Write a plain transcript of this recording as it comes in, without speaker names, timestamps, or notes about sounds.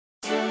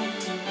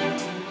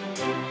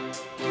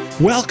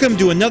Welcome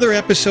to another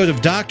episode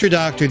of Dr.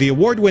 Doctor, the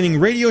award-winning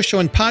radio show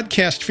and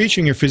podcast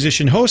featuring your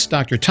physician host,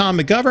 Dr. Tom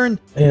McGovern.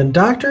 And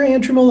Dr.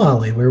 Andrew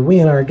Mullally, where we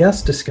and our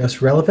guests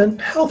discuss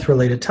relevant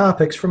health-related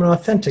topics from an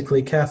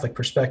authentically Catholic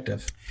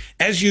perspective.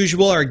 As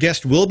usual, our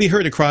guest will be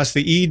heard across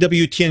the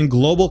EWTN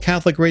Global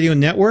Catholic Radio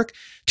Network.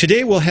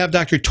 Today we'll have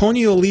Dr.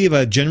 Tony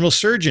Oliva, general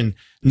surgeon.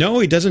 No,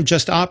 he doesn't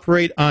just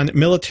operate on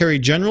military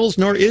generals,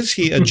 nor is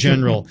he a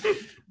general.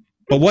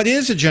 But what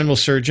is a general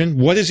surgeon?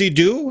 What does he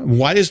do?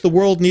 Why does the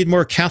world need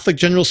more Catholic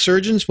general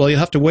surgeons? Well, you'll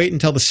have to wait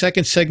until the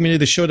second segment of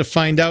the show to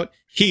find out.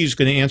 He's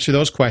going to answer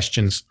those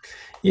questions.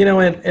 You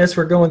know, and as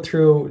we're going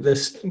through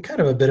this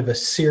kind of a bit of a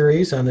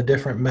series on the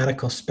different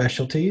medical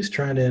specialties,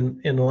 trying to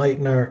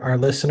enlighten our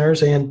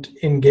listeners and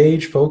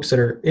engage folks that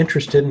are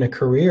interested in a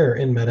career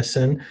in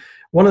medicine,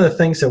 one of the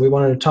things that we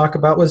wanted to talk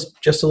about was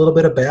just a little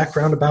bit of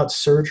background about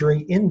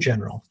surgery in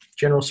general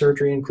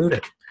surgery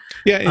included.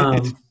 Yeah,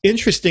 it's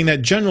interesting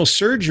that general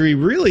surgery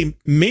really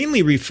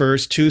mainly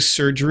refers to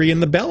surgery in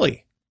the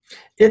belly.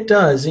 It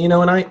does, you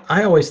know, and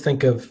I always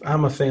think of,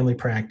 I'm a family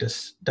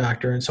practice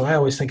doctor, and so I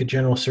always think of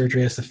general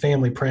surgery as the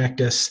family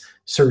practice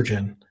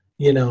surgeon,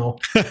 you know,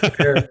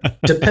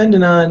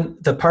 depending on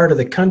the part of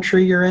the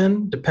country you're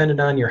in, depending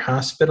on your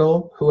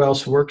hospital, who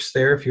else works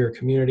there, if you're a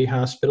community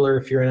hospital or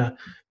if you're in a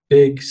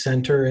big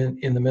center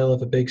in the middle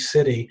of a big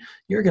city,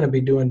 you're going to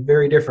be doing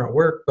very different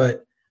work.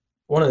 But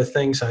one of the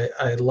things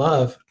I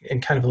love,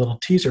 and kind of a little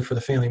teaser for the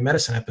family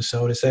medicine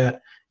episode, is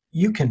that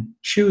you can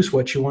choose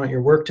what you want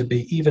your work to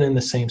be, even in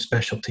the same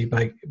specialty,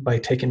 by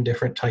taking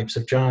different types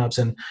of jobs.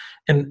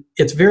 And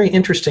it's very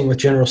interesting with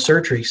general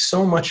surgery.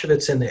 So much of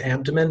it's in the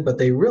abdomen, but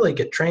they really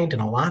get trained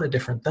in a lot of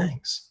different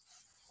things.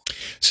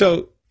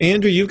 So,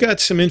 Andrew, you've got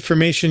some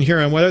information here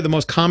on what are the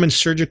most common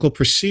surgical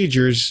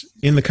procedures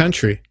in the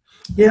country.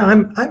 Yeah,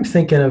 I'm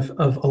thinking of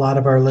a lot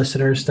of our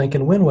listeners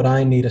thinking, when would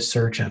I need a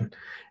surgeon?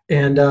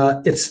 And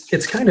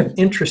it's kind of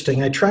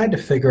interesting. I tried to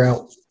figure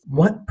out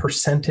what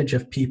percentage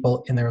of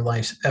people in their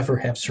lives ever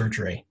have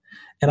surgery.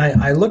 And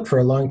I looked for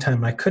a long time,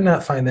 and I could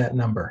not find that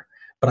number.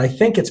 But I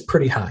think it's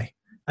pretty high.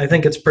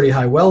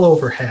 Well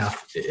over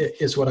half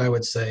is what I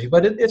would say.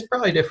 But it's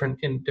probably different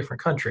in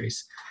different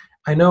countries.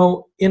 I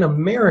know in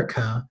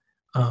America,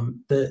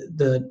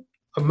 the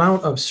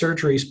amount of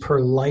surgeries per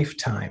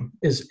lifetime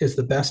is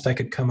the best I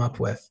could come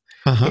up with.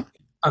 Uh-huh.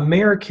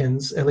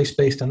 Americans, at least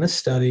based on this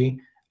study,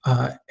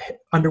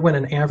 underwent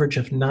an average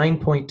of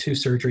 9.2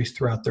 surgeries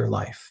throughout their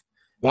life.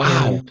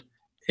 Wow.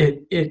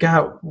 And it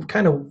got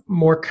kind of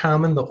more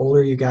common the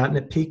older you got, and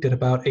it peaked at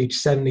about age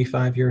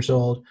 75 years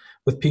old,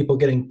 with people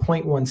getting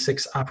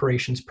 0.16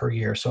 operations per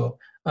year. So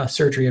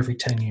surgery every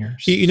 10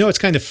 years. You know, what's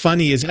kind of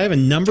funny is I have a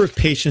number of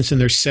patients in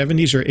their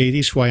 70s or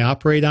 80s who I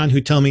operate on who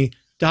tell me,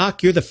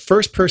 Doc, you're the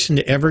first person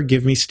to ever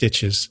give me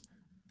stitches.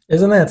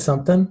 Isn't that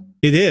something?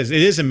 It is.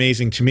 It is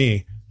amazing to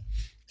me.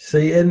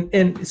 See,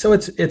 and so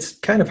it's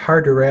kind of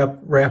hard to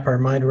wrap our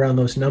mind around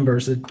those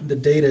numbers. The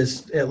data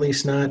is at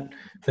least not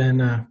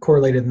been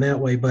correlated in that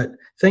way, but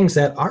things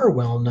that are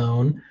well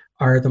known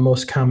are the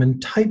most common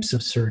types of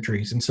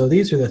surgeries. And so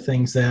these are the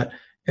things that,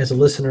 as a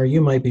listener,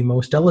 you might be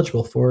most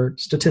eligible for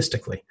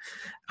statistically.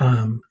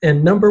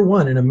 And number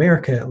one, in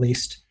America at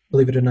least,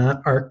 believe it or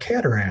not, are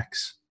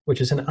cataracts,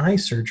 which is an eye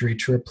surgery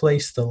to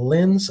replace the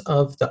lens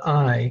of the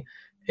eye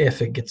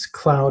if it gets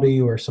cloudy,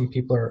 or some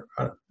people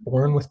are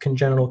born with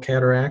congenital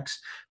cataracts.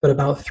 But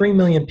about 3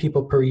 million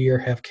people per year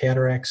have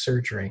cataract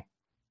surgery.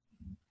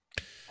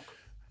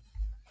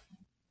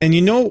 And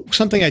you know,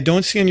 something I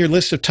don't see on your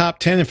list of top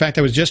 10, in fact,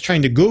 I was just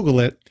trying to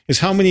Google it, is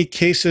how many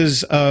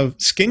cases of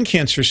skin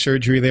cancer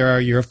surgery there are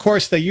a year. Of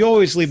course, you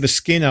always leave the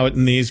skin out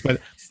in these,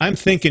 but I'm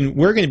thinking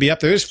we're going to be up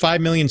there. There's 5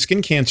 million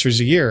skin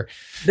cancers a year.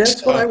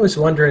 That's what I was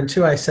wondering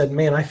too. I said,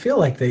 man, I feel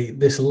like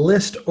this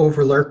list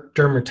overlooked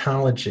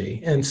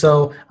dermatology. And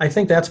so I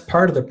think that's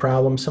part of the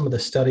problem. Some of the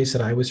studies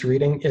that I was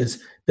reading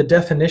is the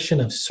definition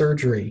of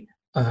surgery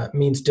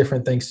means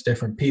different things to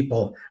different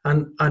people.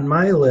 On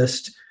my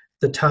list,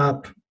 the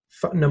top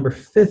number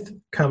 5th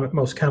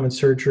most common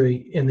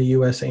surgery in the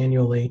U.S.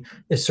 annually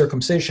is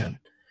circumcision,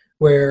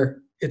 where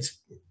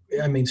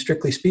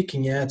strictly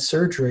speaking, yeah, it's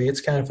surgery.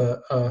 It's kind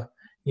of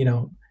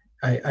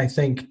I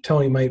think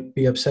Tony might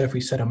be upset if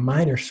we said a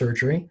minor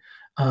surgery,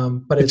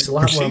 but it's a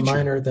lot more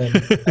minor than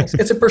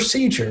it's a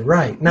procedure,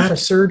 right? Not a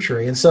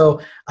surgery. And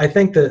so I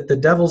think that the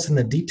devil's in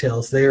the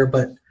details there,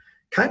 but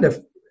kind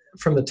of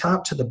from the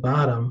top to the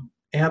bottom,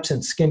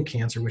 absent skin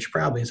cancer, which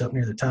probably is up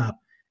near the top,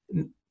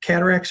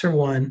 cataracts are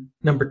one.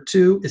 Number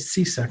 2 is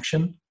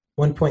C-section,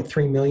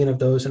 1.3 million of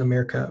those in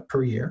America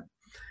per year.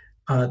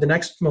 The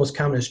next most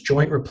common is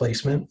joint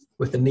replacement,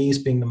 with the knees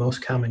being the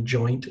most common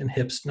joint and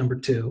hips number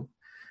 2.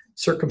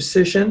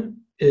 Circumcision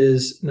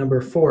is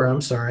number 4,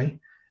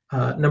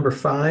 Number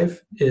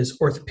 5 is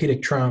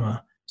orthopedic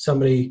trauma.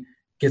 Somebody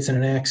gets in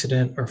an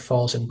accident or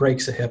falls and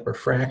breaks a hip or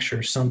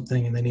fractures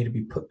something, and they need to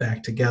be put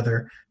back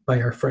together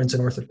by our friends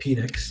in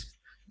orthopedics.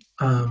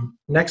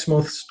 Next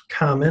most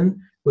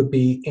common would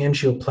be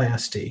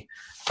angioplasty.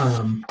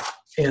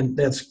 and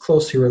that's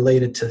closely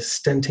related to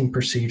stenting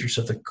procedures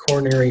of the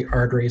coronary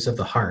arteries of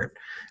the heart.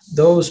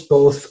 Those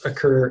both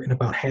occur in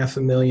about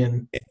 500,000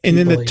 And in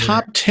the people a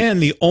top year. 10,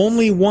 the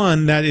only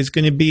one that is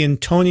going to be in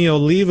Tony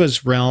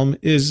Oliva's realm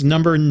is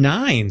number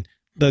 9,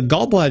 the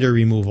gallbladder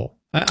removal.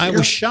 I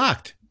was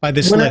shocked by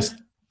this list.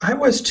 I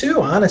was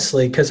too,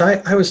 honestly, because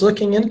I was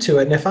looking into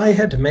it. And if I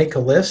had to make a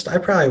list, I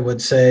probably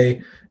would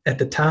say at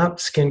the top,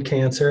 skin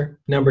cancer,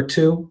 number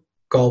 2,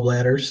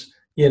 gallbladders,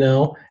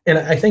 and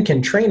I think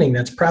in training,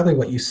 that's probably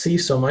what you see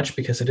so much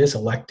because it is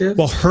elective.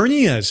 Well,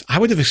 hernias, I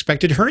would have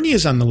expected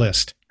hernias on the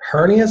list.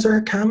 Hernias are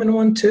a common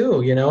one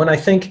too, and I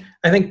think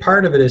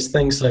part of it is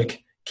things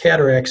like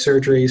cataract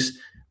surgeries.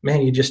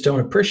 Man, you just don't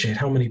appreciate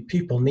how many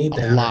people need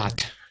that. A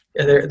lot.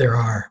 There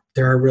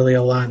are really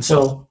a lot.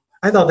 So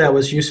I thought that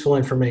was useful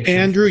information.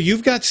 Andrew,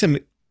 you've got some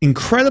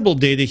incredible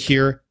data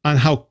here on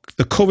how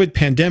the COVID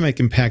pandemic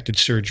impacted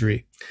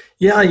surgery.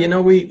 Yeah,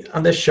 we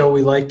on this show,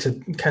 we like to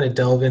kind of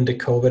delve into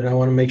COVID, and I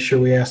want to make sure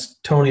we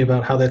ask Tony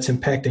about how that's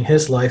impacting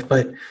his life.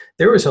 But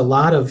there was a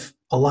lot of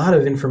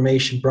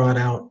information brought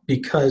out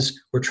because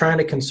we're trying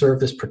to conserve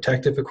this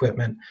protective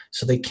equipment,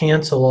 so they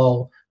cancel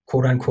all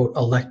quote unquote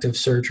elective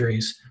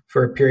surgeries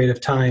for a period of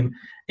time.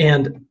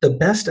 And the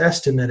best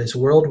estimate is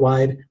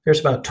worldwide, there's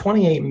about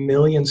 28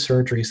 million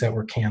surgeries that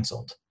were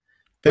canceled.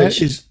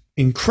 That is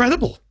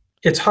incredible.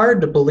 It's hard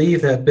to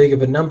believe that big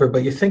of a number,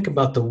 but you think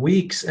about the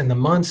weeks and the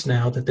months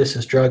now that this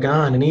has drug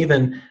on, and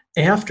even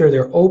after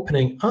they're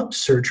opening up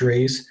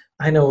surgeries,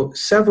 I know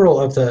several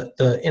of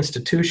the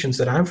institutions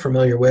that I'm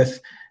familiar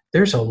with,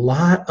 there's a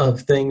lot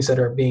of things that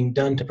are being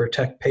done to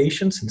protect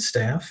patients and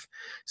staff,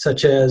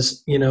 such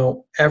as,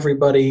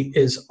 everybody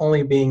is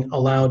only being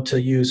allowed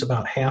to use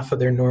about half of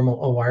their normal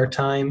OR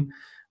time,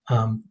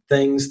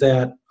 things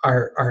that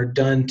are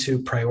done to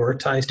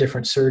prioritize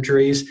different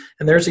surgeries.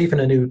 And there's even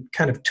a new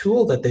kind of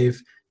tool that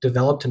they've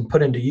developed and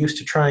put into use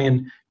to try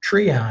and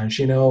triage,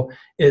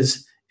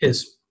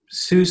 is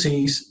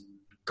Susie's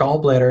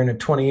gallbladder in a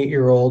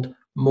 28-year-old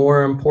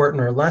more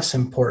important or less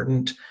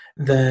important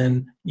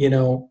than,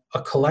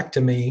 a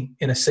colectomy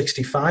in a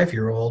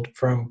 65-year-old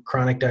from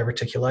chronic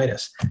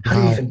diverticulitis? How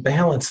do you even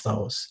balance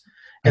those?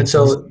 And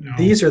so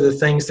these are the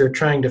things they're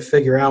trying to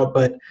figure out.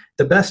 But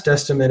the best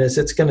estimate is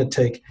it's going to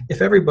take,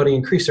 if everybody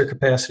increased their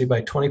capacity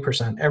by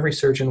 20%, every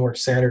surgeon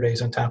works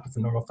Saturdays on top of the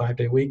normal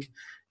 5-day week,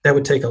 that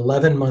would take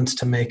 11 months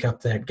to make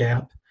up that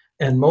gap.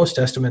 And most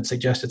estimates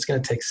suggest it's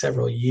going to take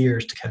several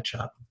years to catch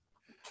up.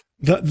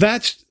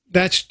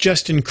 That's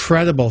just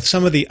incredible.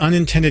 Some of the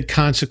unintended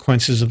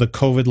consequences of the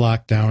COVID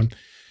lockdown.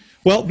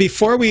 Well,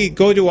 before we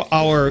go to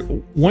our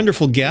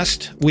wonderful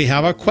guest, we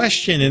have a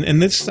question.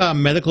 And this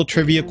medical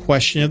trivia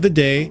question of the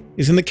day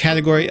is in the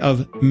category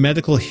of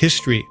medical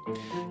history.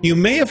 You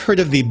may have heard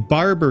of the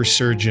barber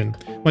surgeon,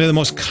 one of the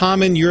most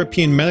common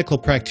European medical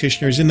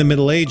practitioners in the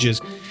Middle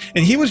Ages.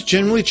 And he was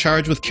generally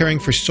charged with caring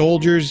for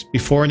soldiers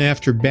before and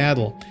after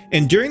battle.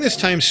 And during this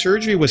time,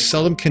 surgery was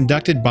seldom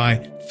conducted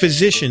by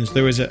physicians.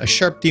 There was a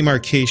sharp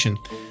demarcation.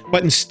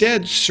 But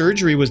instead,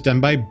 surgery was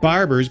done by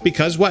barbers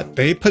because what?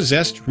 They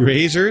possessed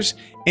razors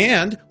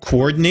and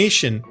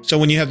coordination. So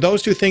when you have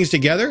those two things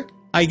together,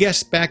 I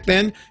guess back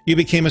then, you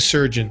became a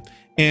surgeon.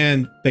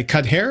 And they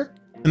cut hair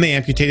and they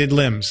amputated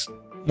limbs.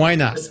 Why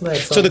not?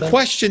 So the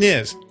question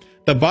is,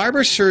 the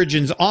barber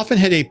surgeons often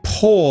had a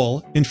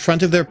pole in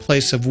front of their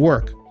place of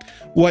work.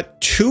 What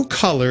 2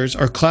 colors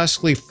are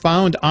classically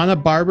found on a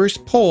barber's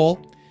pole,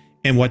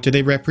 and what do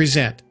they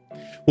represent?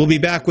 We'll be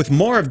back with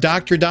more of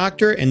Dr.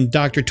 Doctor and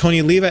Dr.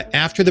 Tony Oliva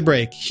after the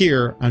break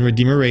here on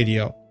Redeemer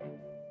Radio.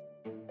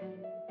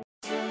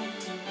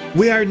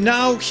 We are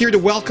now here to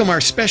welcome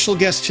our special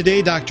guest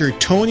today, Dr.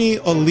 Tony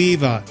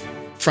Oliva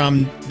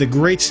from the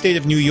great state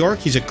of New York.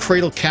 He's a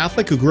cradle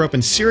Catholic who grew up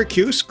in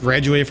Syracuse,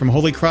 graduated from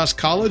Holy Cross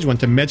College, went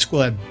to med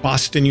school at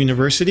Boston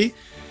University.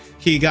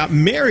 He got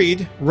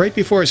married right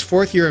before his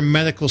 4th year in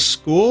medical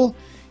school.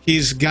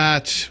 He's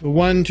got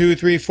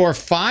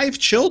 5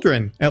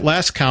 children at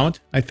last count.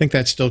 I think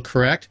that's still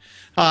correct.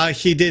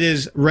 He did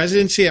his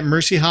residency at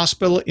Mercy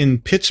Hospital in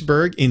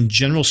Pittsburgh in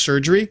general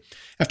surgery.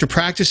 After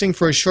practicing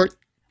for a short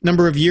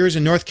number of years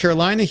in North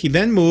Carolina, he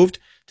then moved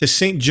to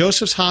St.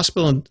 Joseph's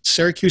Hospital in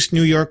Syracuse,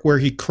 New York, where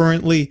he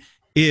currently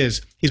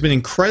is. He's been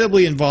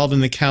incredibly involved in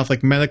the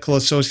Catholic Medical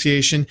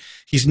Association.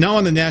 He's now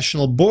on the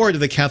national board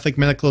of the Catholic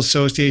Medical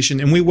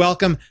Association, and we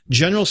welcome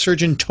General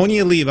Surgeon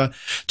Tony Oliva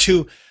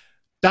to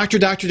Dr.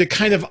 Doctor to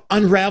kind of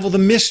unravel the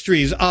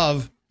mysteries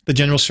of the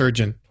general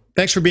surgeon.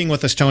 Thanks for being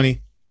with us,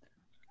 Tony.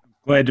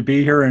 Glad to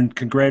be here, and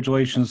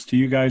congratulations to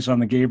you guys on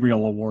the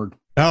Gabriel Award.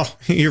 Oh,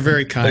 you're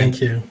very kind.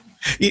 Thank you.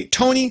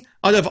 Tony,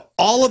 out of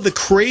all of the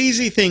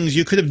crazy things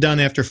you could have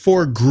done after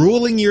 4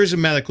 grueling years of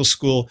medical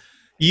school,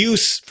 you,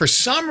 for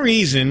some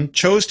reason,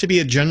 chose to be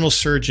a general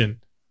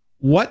surgeon.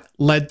 What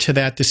led to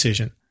that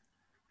decision?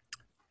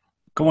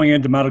 Going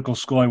into medical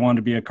school, I wanted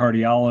to be a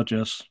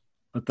cardiologist,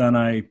 but then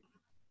I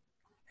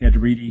had to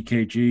read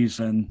EKGs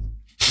and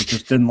I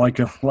just didn't like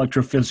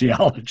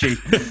electrophysiology.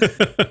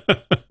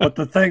 But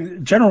the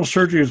thing, general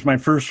surgery was my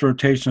first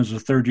rotation as a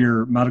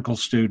 3rd-year medical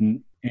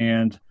student,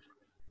 and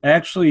I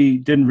actually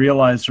didn't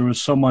realize there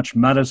was so much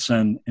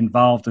medicine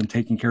involved in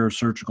taking care of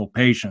surgical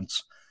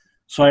patients.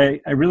 So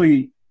I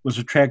really was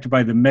attracted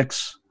by the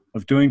mix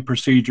of doing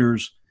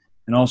procedures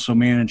and also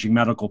managing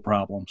medical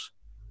problems.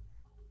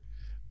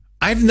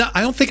 I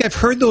don't think I've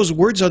heard those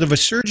words out of a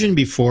surgeon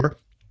before,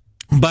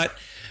 but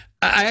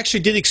I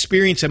actually did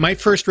experience it. My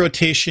first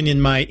rotation in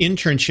my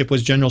internship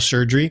was general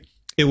surgery.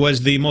 It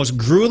was the most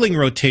grueling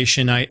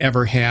rotation I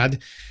ever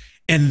had,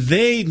 and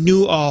they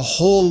knew a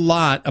whole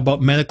lot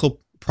about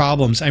medical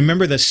problems. I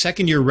remember the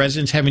second year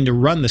residents having to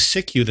run the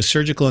SICU, the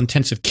surgical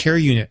intensive care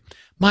unit.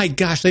 My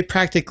gosh, they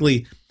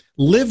practically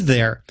lived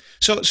there.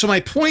 So my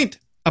point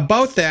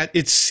about that,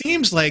 it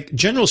seems like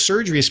general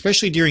surgery,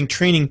 especially during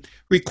training,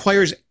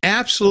 requires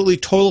absolutely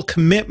total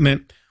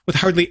commitment with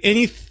hardly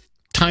any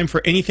time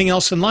for anything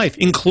else in life,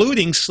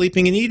 including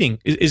sleeping and eating.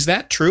 Is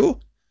that true?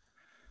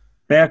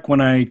 Back when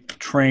I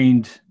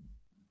trained,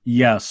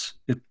 yes,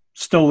 it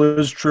still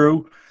is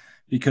true,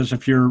 because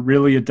if you're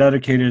really a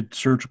dedicated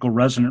surgical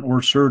resident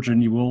or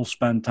surgeon, you will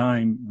spend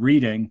time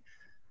reading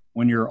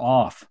when you're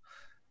off.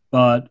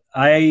 But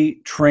I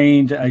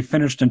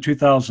finished in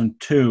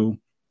 2002.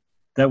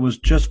 That was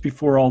just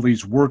before all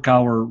these work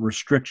hour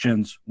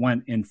restrictions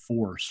went in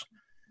force.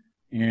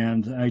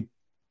 And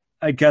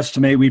I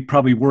guesstimate we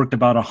probably worked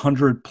about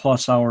 100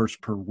 plus hours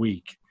per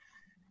week,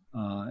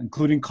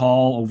 including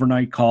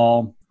overnight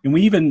call.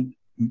 And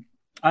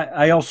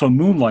I also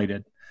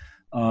moonlighted.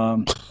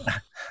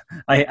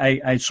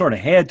 I sort of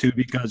had to,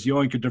 because you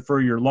only could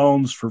defer your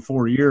loans for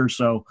 4 years.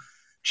 So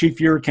chief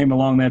year came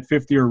along, that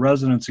 5th year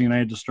residency, and I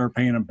had to start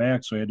paying them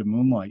back. So I had to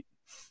moonlight.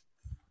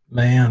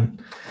 Man.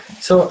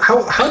 So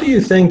how do you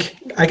think,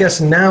 I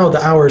guess now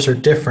the hours are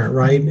different,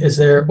 right?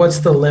 What's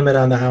the limit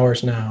on the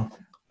hours now?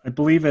 I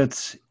believe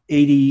it's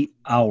 80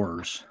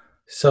 hours.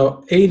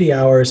 So 80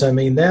 hours, I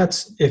mean,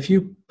 if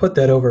you put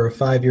that over a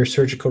 5-year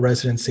surgical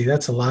residency,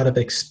 that's a lot of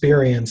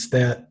experience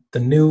that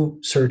the new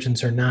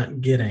surgeons are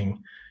not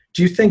getting.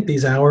 Do you think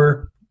these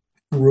hour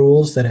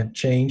rules that have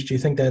changed, do you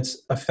think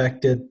that's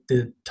affected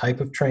the type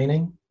of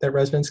training that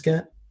residents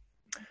get?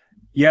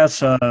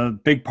 Yes, a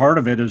big part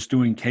of it is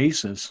doing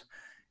cases,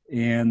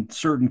 and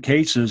certain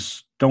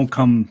cases don't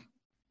come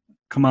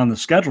on the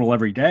schedule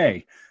every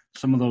day.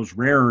 Some of those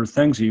rarer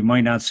things that you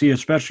might not see,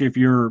 especially if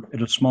you're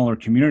at a smaller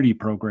community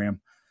program.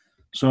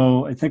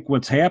 So I think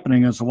what's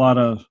happening is a lot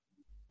of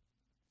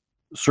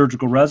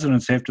surgical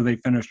residents, after they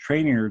finish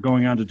training, are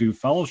going on to do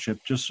fellowship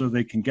just so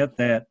they can get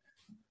that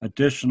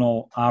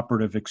additional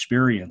operative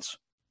experience.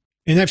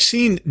 And I've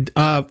seen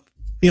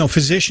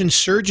physicians,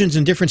 surgeons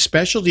in different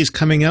specialties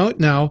coming out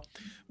now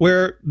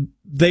where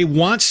they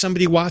want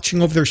somebody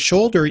watching over their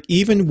shoulder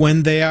even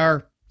when they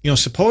are,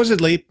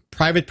 supposedly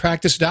private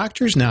practice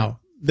doctors now.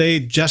 They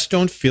just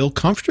don't feel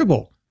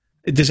comfortable.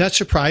 Does that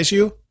surprise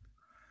you?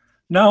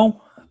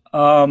 No.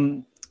 I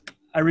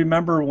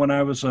remember when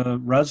I was a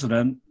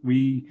resident,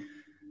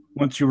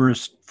 once you were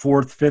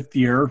 4th, 5th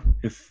year,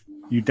 if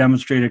you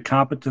demonstrated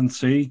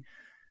competency,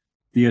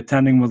 the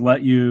attending would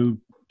let you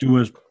do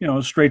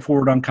a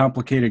straightforward,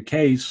 uncomplicated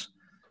case.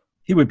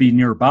 He would be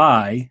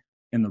nearby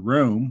in the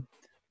room,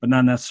 but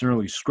not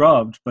necessarily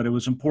scrubbed. But it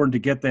was important to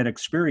get that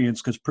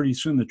experience, because pretty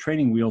soon the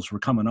training wheels were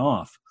coming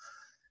off.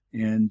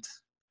 And,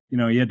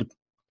 you had to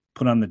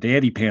put on the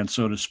daddy pants,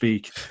 so to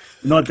speak.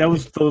 That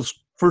was those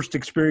first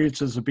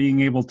experiences of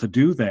being able to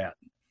do that.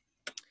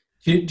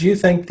 Do you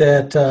think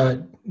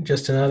that,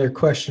 just another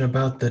question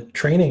about the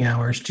training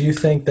hours, do you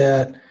think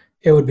that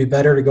it would be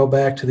better to go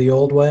back to the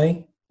old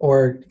way,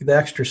 or the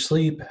extra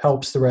sleep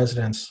helps the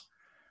residents?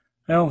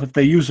 Well, if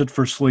they use it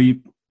for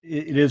sleep,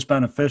 it is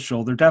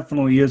beneficial. There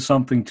definitely is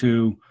something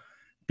to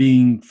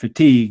being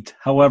fatigued.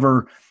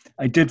 However,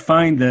 I did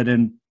find that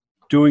in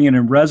doing it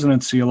in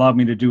residency allowed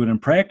me to do it in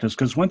practice,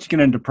 because once you get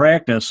into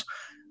practice,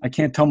 I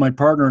can't tell my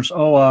partners,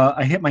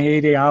 I hit my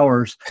 80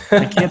 hours.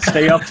 I can't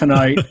stay up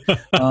tonight.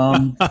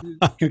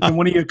 Can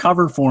one of you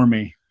cover for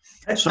me?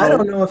 I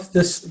don't know if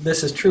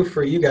this is true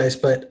for you guys,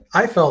 but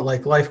I felt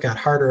like life got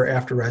harder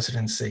after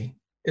residency.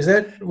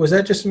 Was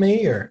that just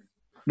me, or?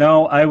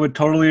 No, I would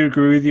totally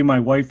agree with you. My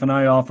wife and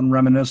I often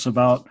reminisce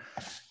about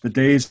the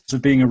days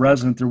of being a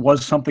resident. There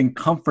was something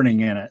comforting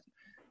in it.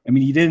 I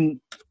mean, you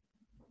didn't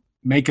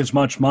make as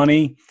much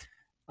money.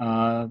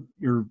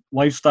 Your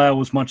lifestyle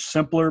was much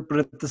simpler, but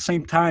at the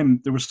same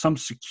time, there was some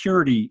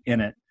security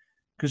in it,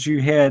 because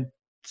you had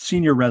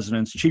senior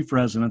residents, chief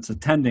residents,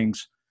 attendings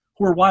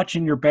who were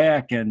watching your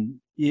back, and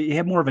you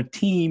had more of a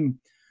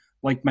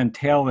team-like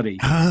mentality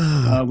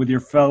with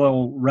your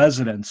fellow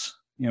residents,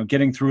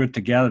 getting through it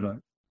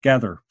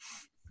together.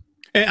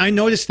 I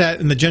noticed that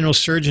in the general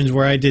surgeons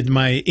where I did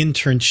my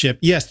internship.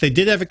 Yes, they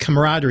did have a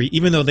camaraderie,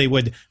 even though they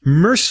would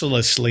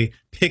mercilessly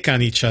pick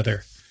on each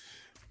other.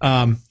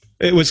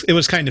 It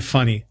was kind of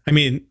funny. I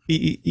mean,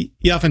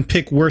 you often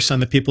pick worse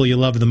on the people you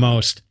love the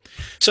most.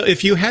 So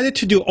if you had it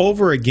to do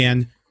over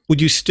again,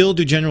 would you still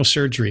do general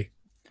surgery?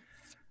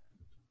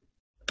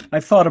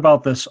 I've thought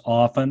about this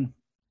often,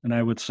 and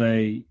I would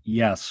say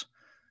yes.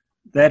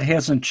 That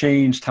hasn't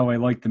changed how I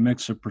like the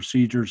mix of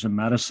procedures and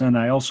medicine.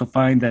 I also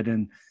find that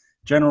in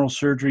general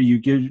surgery, you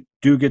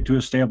do get to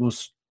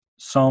establish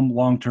some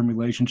long-term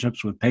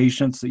relationships with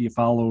patients that you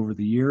follow over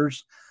the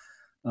years.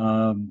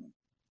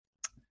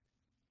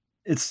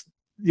 It's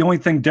the only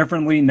thing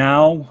differently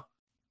now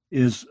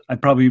is I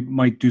probably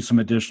might do some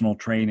additional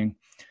training.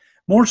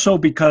 More so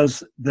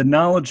because the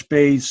knowledge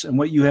base and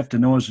what you have to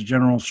know as a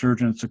general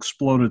surgeon, it's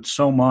exploded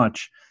so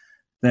much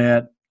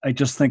that I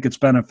just think it's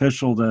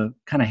beneficial to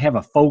kind of have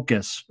a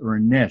focus or a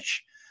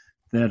niche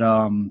that,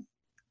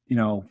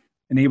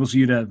 enables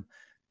you to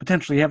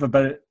potentially have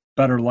a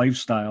better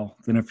lifestyle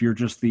than if you're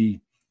just a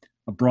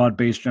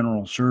broad-based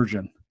general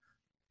surgeon.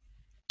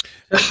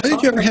 How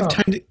did you ever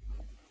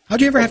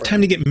have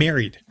time to get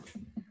married?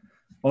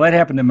 Well, that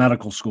happened in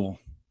medical school.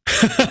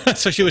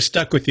 So she was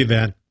stuck with you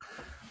then.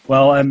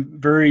 Well, I'm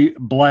very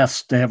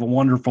blessed to have a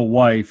wonderful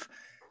wife.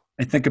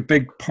 I think a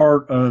big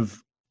part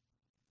of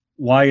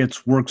why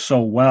it's worked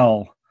so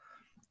well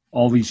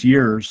all these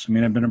years, I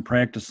mean, I've been in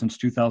practice since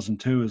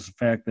 2002, is the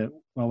fact that,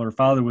 well, her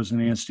father was an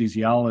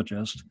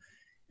anesthesiologist,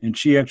 and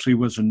she actually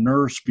was a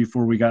nurse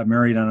before we got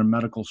married on a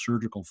medical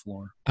surgical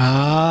floor.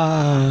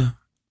 Ah,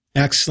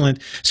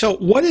 excellent. So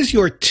what is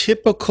your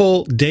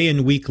typical day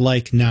and week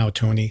like now,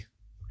 Tony?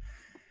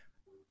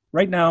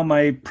 Right now,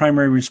 my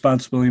primary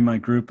responsibility in my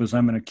group is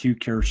I'm an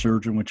acute care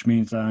surgeon, which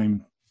means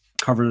I'm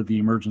covered at the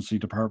emergency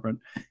department.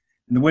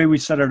 And the way we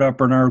set it up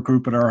in our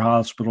group at our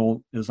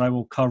hospital is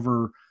I'll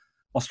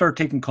start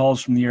taking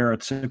calls from the air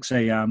at 6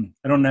 a.m.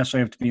 I don't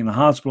necessarily have to be in the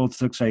hospital at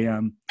 6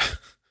 a.m.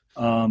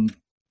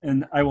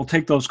 And I will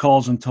take those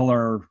calls until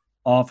our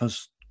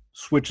office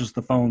switches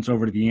the phones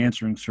over to the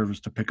answering service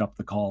to pick up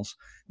the calls.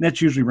 And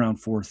that's usually around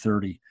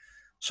 4:30.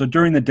 So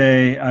during the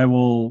day, I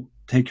will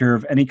take care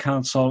of any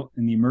consult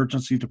in the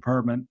emergency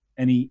department,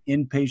 any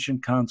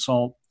inpatient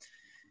consult.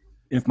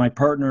 If my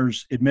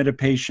partners admit a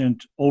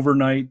patient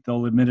overnight,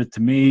 they'll admit it to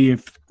me.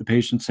 If the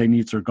patient, say,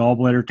 needs their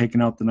gallbladder taken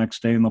out the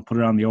next day, and they'll put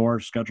it on the OR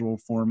schedule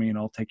for me, and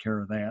I'll take care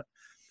of that.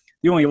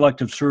 The only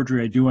elective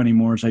surgery I do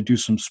anymore is I do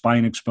some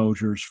spine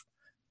exposures,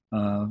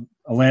 a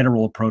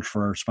lateral approach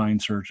for our spine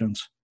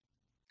surgeons.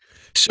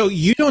 So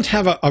you don't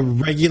have a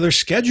regular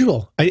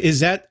schedule. Is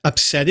that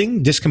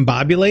upsetting,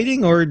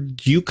 discombobulating, or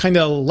do you kind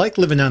of like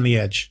living on the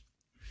edge?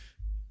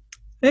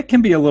 It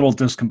can be a little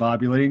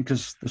discombobulating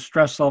because the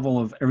stress level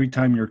of every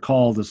time you're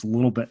called is a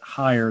little bit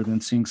higher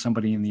than seeing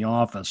somebody in the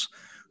office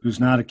who's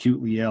not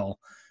acutely ill.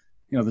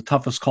 You know, the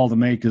toughest call to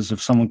make is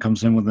if someone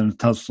comes in with an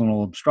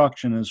intestinal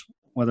obstruction is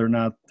whether or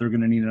not they're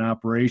going to need an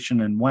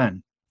operation and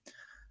when.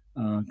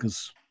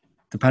 Because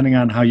depending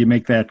on how you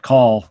make that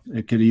call,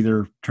 it could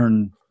either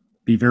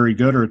be very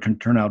good or it can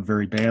turn out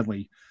very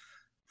badly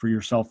for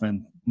yourself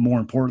and, more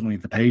importantly,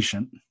 the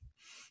patient.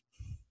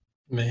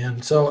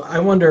 Man, so I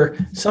wonder,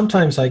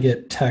 sometimes I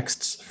get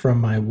texts from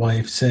my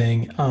wife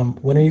saying,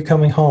 when are you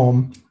coming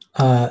home?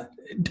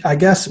 I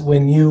guess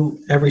when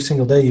every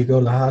single day you go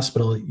to the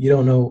hospital, you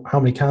don't know how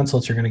many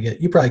consults you're going to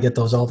get. You probably get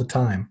those all the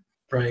time,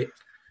 right?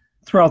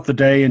 Throughout the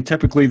day, and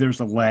typically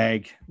there's a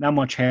lag. Not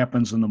much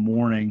happens in the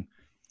morning.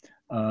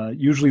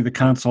 Usually the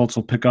consults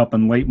will pick up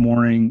in late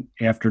morning,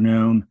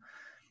 afternoon.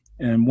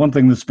 And one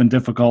thing that's been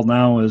difficult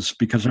now is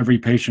because every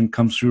patient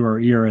comes through our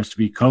ER has to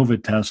be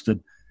COVID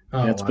tested.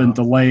 It's been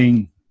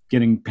delaying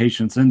getting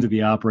patients into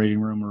the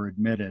operating room or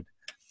admitted.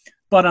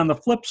 But on the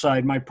flip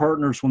side, my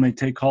partners, when they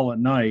take call at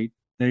night,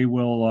 they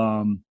will,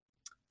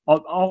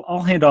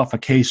 I'll hand off a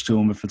case to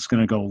them if it's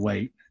going to go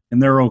late, and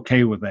they're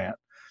okay with that.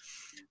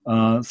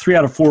 3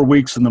 out of 4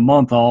 weeks in the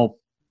month, I'll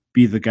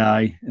be the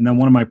guy, and then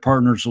one of my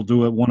partners will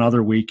do it one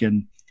other week,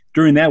 and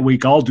during that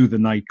week, I'll do the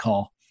night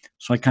call.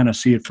 So I kind of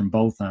see it from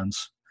both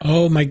ends.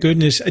 Oh, my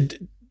goodness.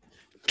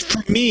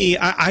 For me,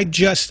 I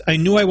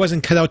knew I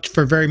wasn't cut out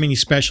for very many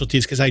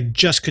specialties because I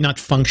just could not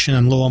function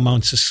on low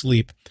amounts of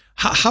sleep.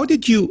 How do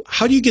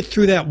you get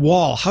through that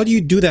wall? How do you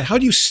do that? How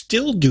do you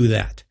still do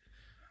that?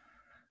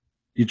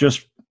 You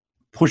just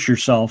push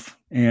yourself,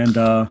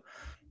 and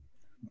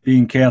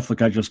being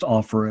Catholic, I just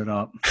offer it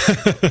up.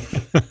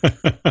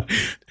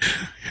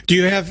 Do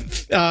you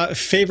have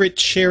favorite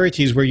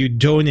charities where you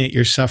donate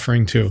your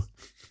suffering to?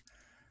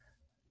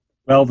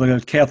 Well,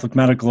 the Catholic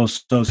Medical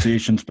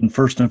Association's been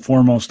first and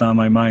foremost on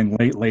my mind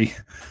lately,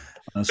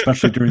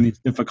 especially during these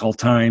difficult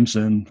times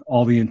and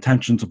all the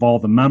intentions of all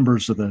the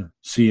members of the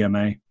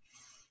CMA.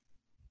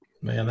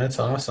 Man, that's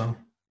awesome.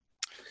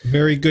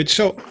 Very good.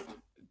 So,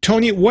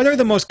 Tony, what are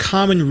the most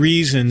common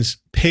reasons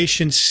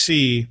patients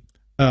see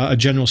a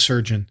general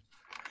surgeon?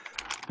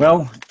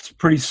 Well, it's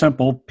pretty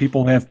simple.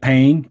 People have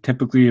pain,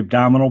 typically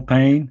abdominal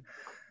pain.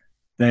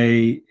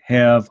 They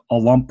have a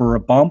lump or a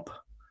bump.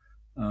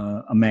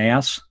 A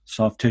mass,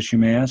 soft tissue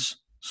mass.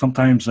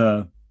 Sometimes,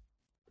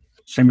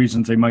 same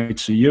reasons they might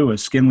see you, a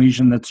skin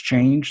lesion that's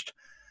changed,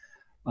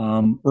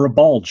 or a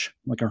bulge,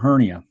 like a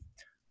hernia.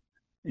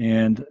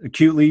 And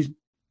acutely,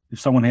 if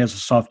someone has a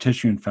soft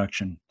tissue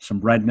infection, some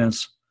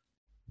redness,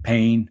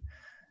 pain,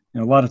 a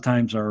lot of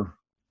times our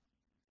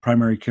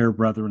primary care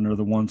brethren are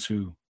the ones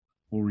who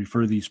will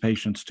refer these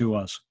patients to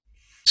us.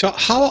 So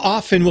how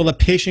often will a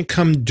patient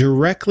come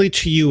directly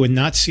to you and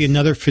not see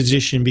another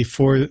physician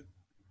before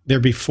they're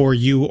before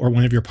you or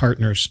one of your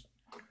partners?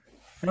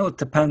 Well, it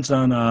depends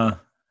on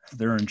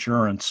their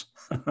insurance.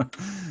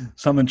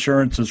 Some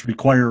insurances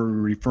require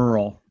a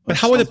referral. But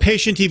how would a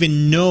patient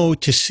even know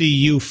to see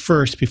you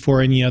first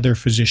before any other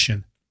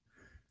physician?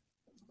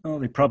 Oh,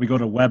 they probably go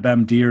to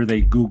WebMD or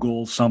they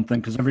Google something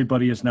because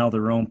everybody is now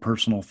their own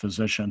personal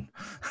physician.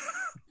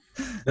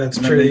 That's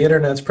true. The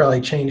internet's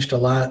probably changed a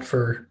lot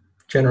for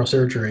general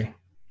surgery.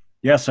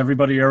 Yes,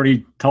 everybody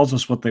already tells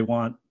us what they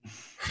want.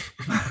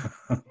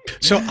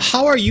 So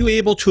how are you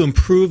able to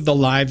improve the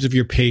lives of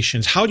your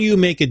patients? How do you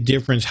make a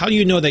difference? How do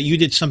you know that you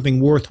did something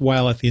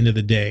worthwhile at the end of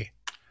the day?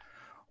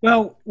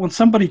 Well, when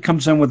somebody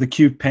comes in with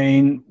acute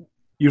pain,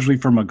 usually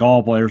from a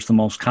gallbladder is the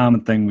most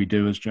common thing we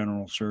do as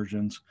general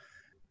surgeons.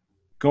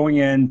 Going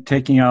in,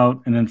 taking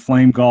out an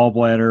inflamed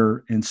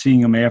gallbladder and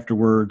seeing them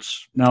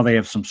afterwards. Now they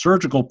have some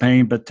surgical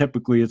pain, but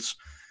typically it's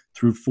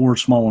through 4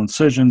 small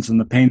incisions and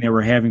the pain they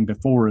were having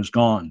before is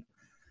gone.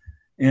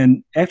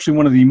 And actually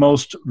one of the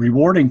most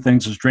rewarding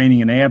things is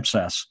draining an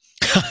abscess.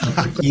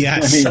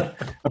 Yes. I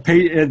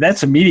mean,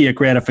 that's immediate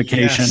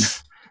gratification.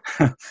 Yes.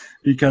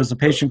 Because the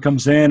patient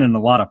comes in a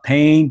lot of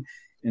pain,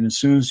 and as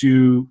soon as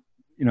you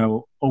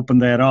open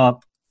that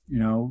up,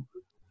 and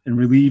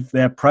relieve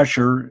that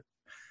pressure,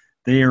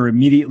 they are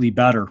immediately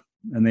better,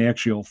 and they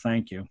actually will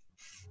thank you.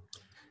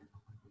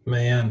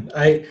 Man,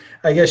 I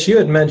guess you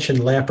had mentioned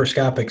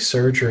laparoscopic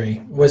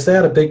surgery. Was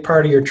that a big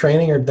part of your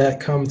training, or did that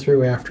come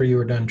through after you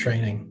were done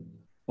training?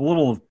 A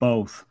little of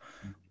both.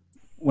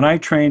 When I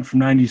trained from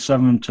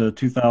 97 to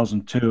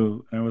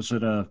 2002, I was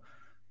at a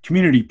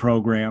community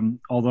program,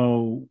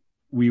 although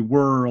we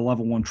were a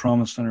level 1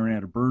 trauma center and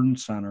at a burn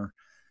center.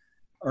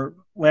 Our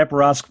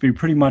laparoscopy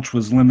pretty much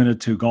was limited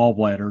to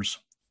gallbladders.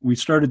 We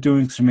started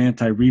doing some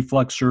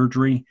anti-reflux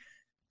surgery,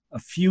 a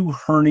few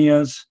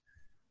hernias.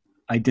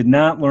 I did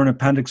not learn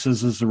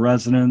appendixes as a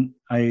resident.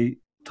 I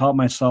taught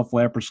myself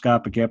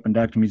laparoscopic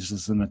appendectomies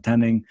as an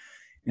attending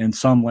and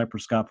some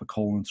laparoscopic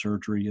colon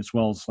surgery as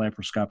well as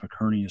laparoscopic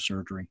hernia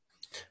surgery.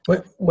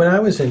 When I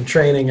was in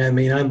training, I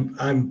mean,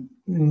 I'm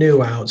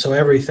new out, so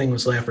everything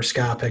was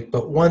laparoscopic,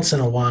 but once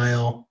in a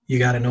while you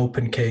got an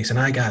open case, and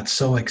I got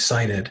so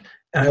excited.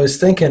 And I was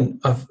thinking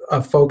of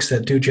folks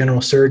that do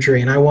general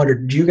surgery, and I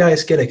wondered, do you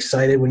guys get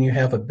excited when you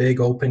have a big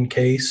open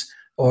case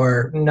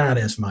or not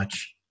as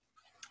much?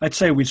 I'd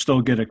say we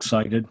still get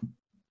excited.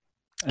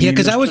 Yeah,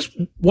 because I was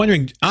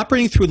wondering,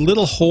 operating through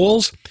little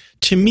holes,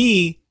 to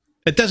me,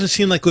 it doesn't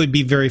seem like it would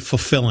be very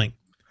fulfilling.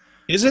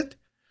 Is it?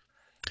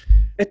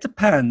 It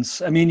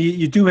depends. I mean,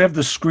 you do have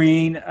the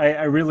screen.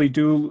 I really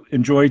do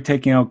enjoy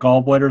taking out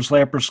gallbladders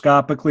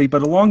laparoscopically,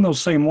 but along those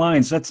same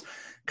lines, that's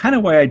kind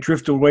of why I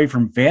drifted away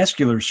from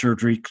vascular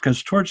surgery,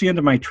 because towards the end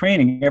of my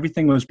training,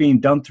 everything was being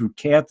done through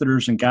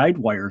catheters and guide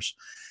wires.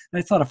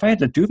 And I thought if I had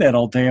to do that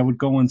all day, I would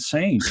go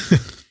insane.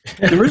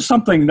 There is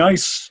something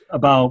nice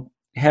about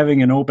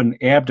having an open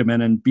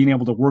abdomen and being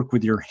able to work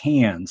with your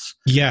hands,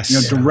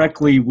 yes,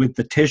 directly with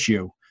the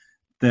tissue.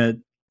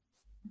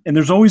 And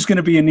there's always going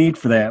to be a need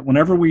for that.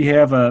 Whenever we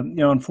have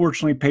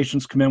unfortunately,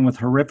 patients come in with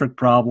horrific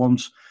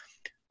problems,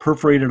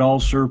 perforated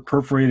ulcer,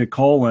 perforated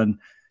colon.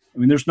 I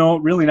mean, there's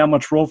really not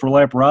much role for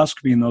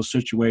laparoscopy in those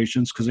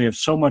situations because they have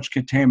so much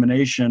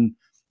contamination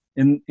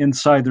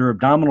inside their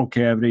abdominal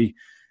cavity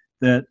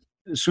that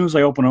as soon as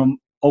I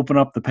open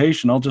up the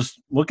patient, I'll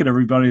just look at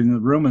everybody in the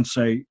room and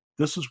say,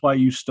 "This is why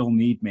you still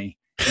need me.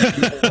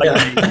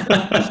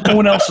 No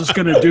one else is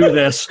going to do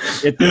this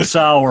at this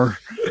hour."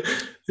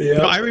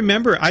 Yeah. I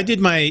remember I did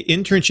my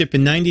internship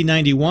in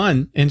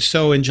 91, and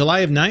so in July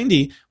of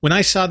 90, when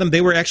I saw them, they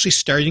were actually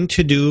starting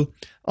to do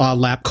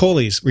lap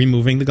choles,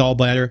 removing the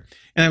gallbladder,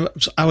 and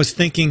I was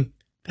thinking,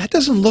 that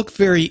doesn't look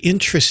very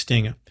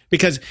interesting,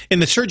 because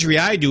in the surgery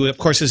I do, of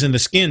course, is in the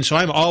skin, so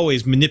I'm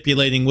always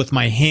manipulating with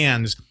my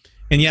hands,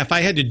 and yeah, if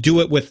I had to do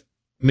it with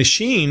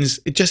machines,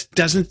 it just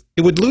doesn't,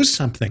 it would lose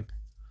something.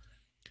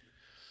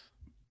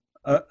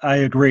 I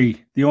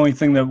agree. The only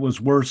thing that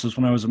was worse is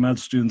when I was a med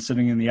student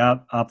sitting in the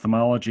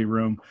ophthalmology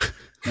room.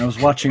 And I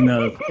was watching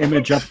the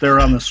image up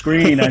there on the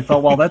screen. I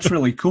thought, well, that's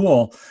really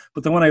cool.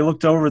 But then when I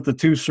looked over at the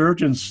two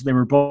surgeons, they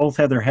were both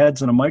had their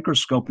heads in a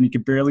microscope, and you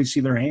could barely see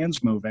their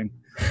hands moving.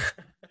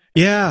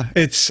 Yeah,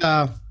 it's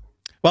well,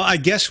 I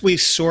guess we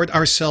sort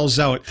ourselves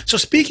out. So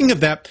speaking of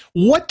that,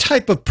 what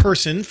type of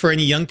person, for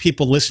any young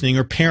people listening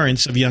or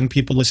parents of young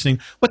people listening,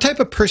 what type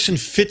of person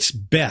fits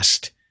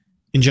best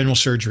in general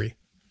surgery?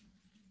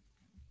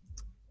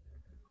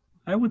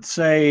 I would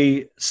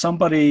say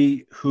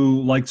somebody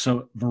who likes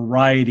a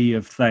variety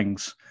of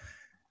things,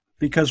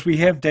 because we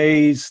have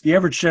days, the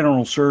average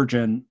general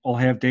surgeon will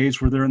have days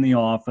where they're in the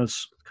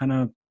office, kind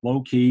of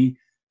low key.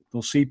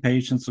 They'll see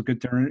patients, they'll get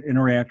to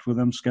interact with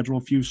them, schedule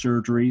a few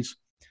surgeries.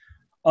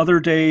 Other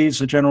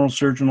days, a general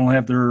surgeon will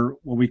have their,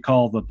 what we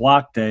call the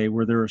block day,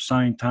 where they're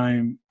assigned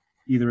time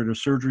either at a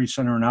surgery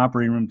center or an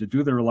operating room to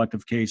do their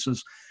elective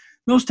cases.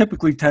 Those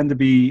typically tend to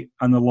be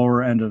on the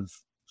lower end of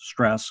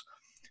stress.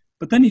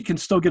 But then you can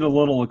still get a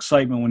little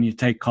excitement when you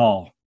take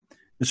call,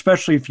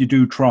 especially if you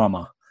do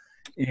trauma.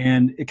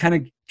 And it kind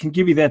of can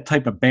give you that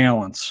type of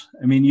balance.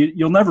 I mean,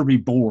 you'll never be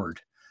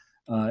bored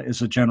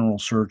as a general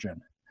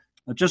surgeon.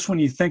 Just when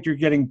you think you're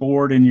getting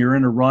bored and you're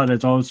in a rut,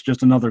 it's always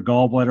just another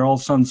gallbladder. All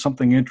of a sudden,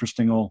 something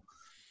interesting will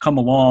come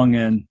along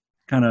and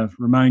kind of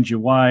remind you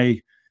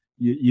why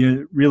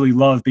you really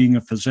love being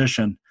a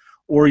physician.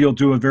 Or you'll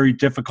do a very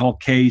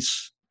difficult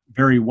case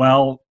very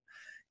well.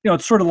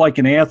 It's sort of like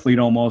an athlete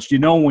almost.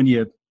 When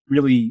you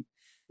really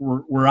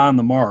were on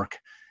the mark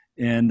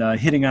and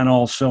hitting on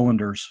all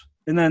cylinders.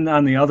 And then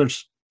on the other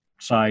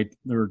side,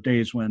 there are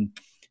days when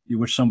you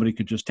wish somebody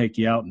could just take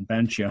you out and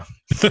bench you.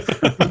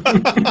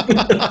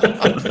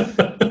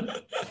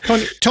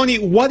 Tony,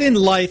 what in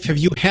life have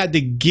you had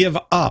to give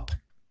up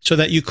so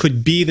that you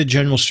could be the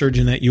general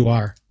surgeon that you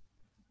are?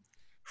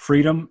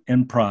 Freedom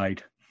and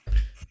pride.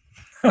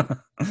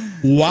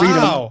 Wow.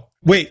 Freedom.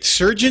 Wait,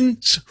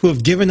 surgeons who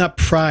have given up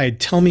pride,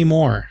 tell me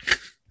more.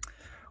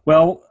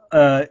 Well,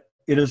 it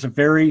is a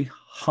very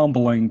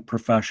humbling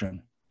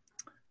profession.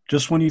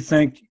 Just when you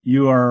think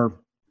you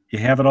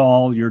have it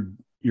all, you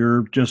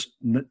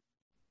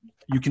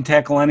can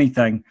tackle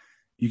anything,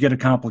 you get a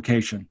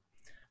complication.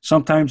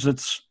 Sometimes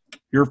it's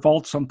your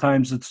fault,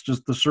 sometimes it's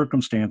just the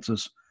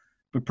circumstances.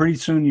 But pretty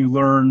soon you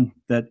learn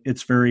that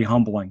it's very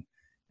humbling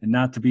and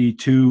not to be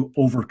too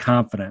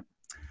overconfident.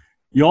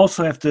 You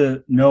also have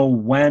to know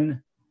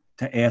when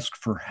to ask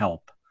for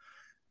help,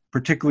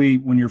 particularly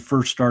when you're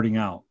first starting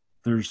out.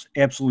 There's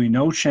absolutely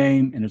no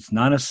shame, and it's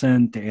not a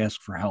sin to ask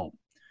for help.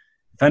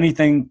 If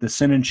anything, the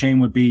sin and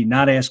shame would be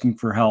not asking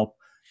for help,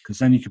 because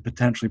then you could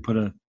potentially put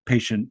a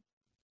patient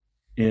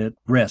at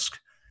risk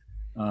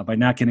by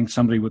not getting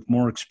somebody with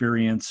more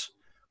experience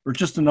or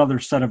just another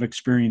set of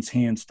experienced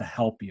hands to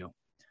help you.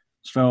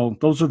 So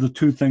those are the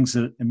two things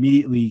that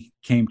immediately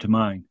came to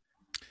mind.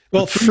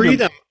 Well,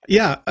 freedom.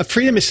 Yeah,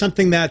 freedom is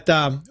something that,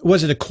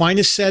 was it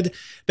Aquinas said,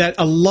 that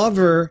a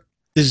lover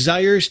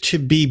desires to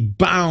be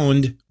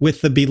bound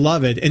with the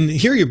beloved. And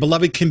here your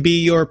beloved can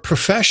be your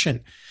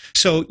profession.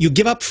 So you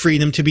give up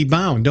freedom to be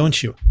bound,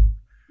 don't you?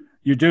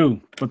 You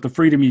do, but the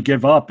freedom you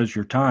give up is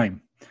your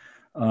time.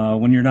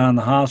 When you're not in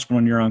the hospital,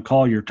 when you're on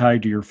call, you're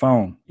tied to your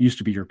phone. It used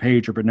to be your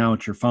pager, but now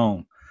it's your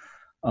phone.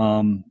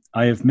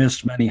 I have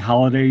missed many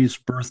holidays,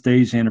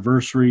 birthdays,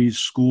 anniversaries,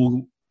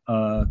 school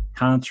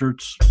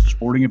concerts,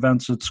 sporting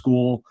events at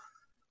school,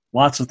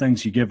 lots of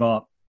things you give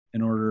up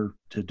in order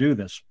to do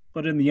this.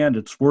 But in the end,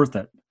 it's worth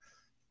it.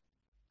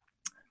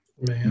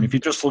 Man. And if you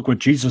just look what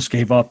Jesus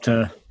gave up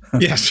to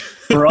yes.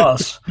 for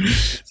us,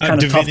 it's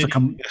kind of tough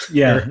to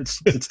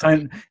it's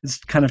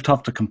kind of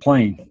tough to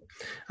complain.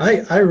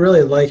 I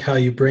really like how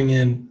you bring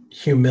in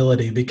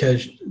humility,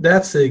 because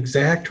that's the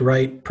exact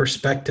right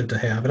perspective to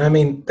have. And I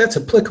mean, that's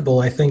applicable,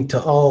 I think,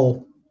 to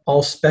all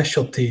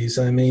specialties.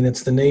 I mean,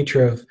 it's the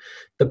nature of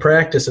the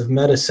practice of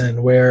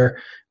medicine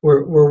where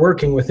we're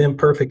working with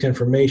imperfect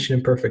information,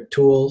 imperfect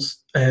tools.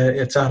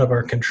 It's out of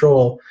our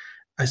control.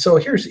 So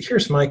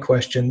here's my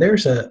question.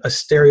 There's a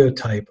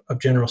stereotype of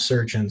general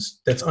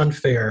surgeons that's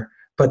unfair,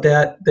 but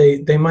that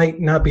they might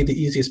not be the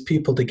easiest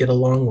people to get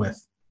along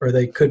with, or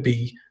they could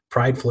be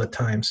prideful at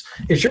times.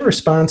 Is your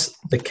response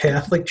the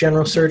Catholic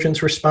general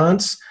surgeon's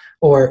response,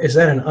 or is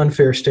that an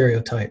unfair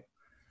stereotype?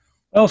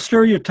 Well,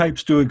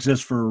 stereotypes do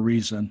exist for a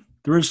reason.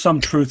 There is some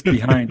truth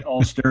behind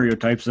all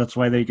stereotypes. That's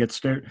why they get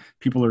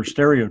people are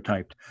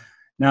stereotyped.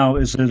 Now,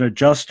 is it a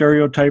just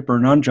stereotype or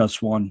an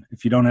unjust one?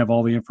 If you don't have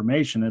all the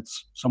information,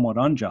 it's somewhat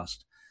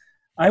unjust.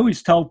 I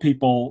always tell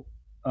people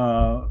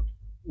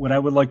what I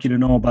would like you to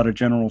know about a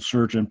general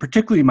surgeon,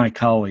 particularly my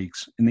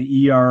colleagues in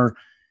the ER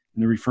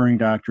and the referring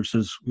doctors,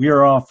 is we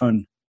are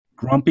often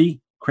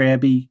grumpy,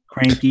 crabby,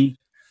 cranky,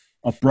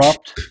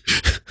 abrupt,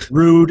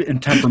 rude,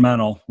 and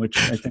temperamental, which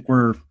I think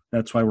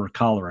that's why we're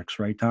cholerics,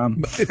 right,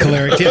 Tom?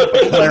 Choleric, yeah.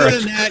 Other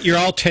than that, you're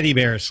all teddy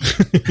bears.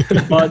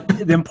 But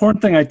the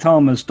important thing I tell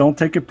them is don't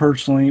take it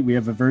personally. We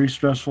have a very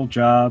stressful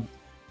job.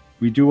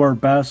 We do our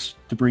best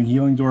to bring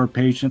healing to our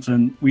patients,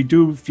 and we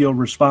do feel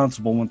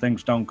responsible when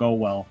things don't go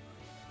well,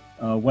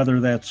 whether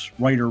that's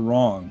right or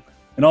wrong.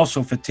 And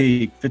also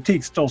fatigue.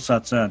 Fatigue still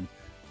sets in.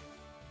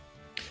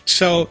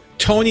 So,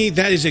 Tony,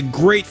 that is a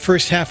great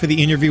first half of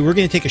the interview. We're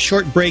going to take a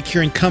short break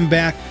here and come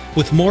back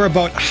with more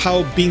about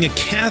how being a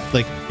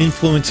Catholic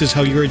influences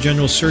how you're a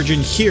general surgeon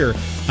here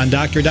on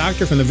Dr.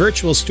 Doctor from the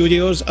virtual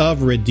studios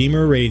of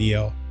Redeemer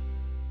Radio.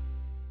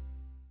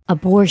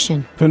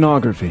 Abortion,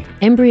 pornography,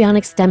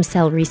 embryonic stem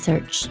cell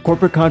research,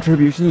 corporate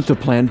contributions to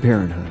Planned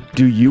Parenthood.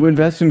 Do you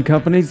invest in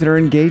companies that are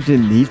engaged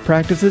in these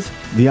practices?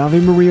 The Ave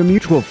Maria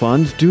mutual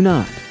funds do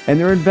not, and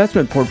their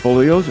investment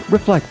portfolios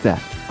reflect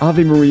that.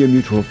 Ave Maria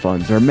mutual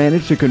funds are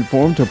managed to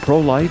conform to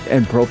pro-life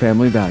and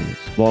pro-family values.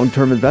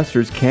 Long-term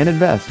investors can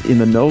invest in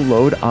the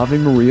no-load Ave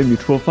Maria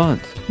mutual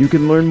funds. You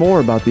can learn more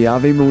about the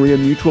Ave Maria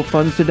mutual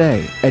funds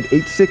today at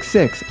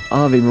 866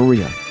 Ave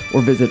Maria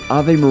or visit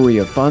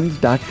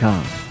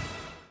AveMariaFunds.com.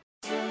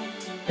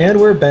 And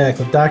we're back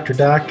with Dr.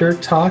 Doctor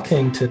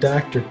talking to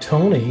Dr.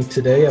 Tony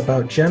today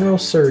about general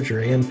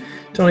surgery. And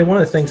Tony, one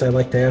of the things I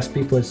like to ask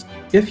people is,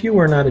 if you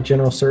were not a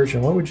general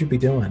surgeon, what would you be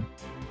doing?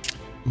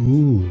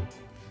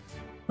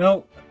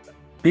 Well,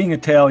 being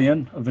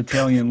Italian, of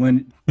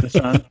Italian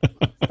descent,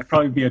 I'd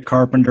probably be a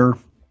carpenter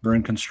or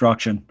in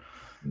construction.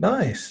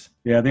 Nice.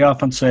 Yeah, they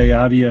often say,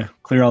 how do you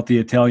clear out the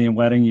Italian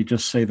wedding? You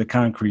just say the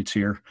concrete's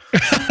here.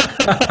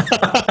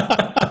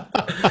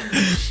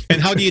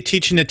 And how do you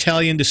teach an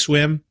Italian to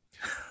swim?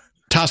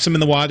 Toss them in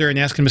the water and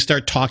ask them to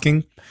start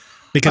talking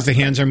because the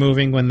hands are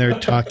moving when they're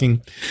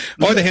talking,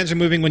 or the hands are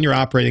moving when you're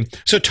operating.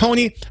 So,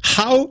 Tony,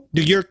 how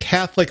do your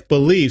Catholic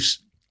beliefs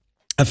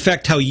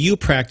affect how you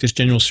practice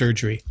general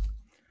surgery?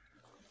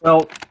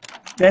 Well,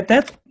 that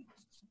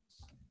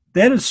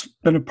has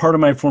been a part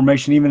of my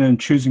formation, even in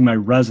choosing my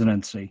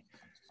residency.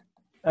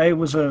 I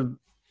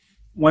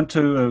went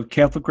to a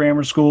Catholic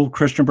grammar school,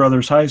 Christian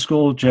Brothers High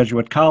School,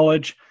 Jesuit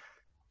college,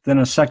 then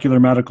a secular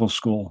medical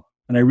school,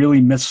 and I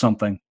really missed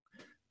something.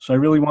 So I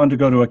really wanted to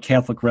go to a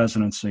Catholic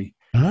residency.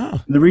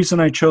 Oh. The reason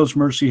I chose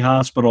Mercy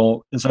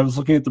Hospital is I was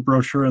looking at the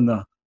brochure in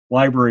the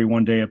library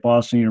one day at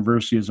Boston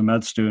University as a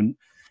med student,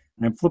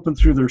 and I'm flipping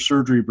through their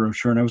surgery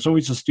brochure, and I was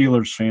always a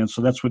Steelers fan,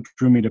 so that's what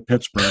drew me to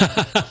Pittsburgh.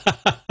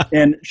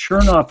 And sure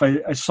enough,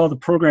 I saw the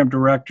program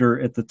director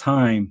at the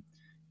time.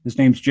 His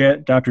name's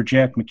Dr.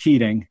 Jack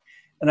McKeating,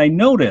 and I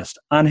noticed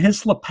on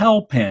his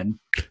lapel pin,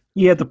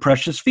 he had the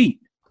precious feet.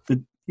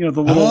 The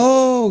little.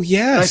 Oh,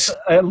 yes.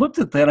 I looked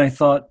at that and I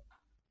thought,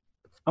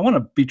 I want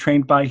to be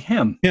trained by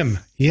him.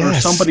 Yes.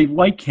 Or somebody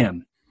like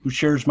him who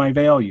shares my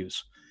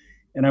values.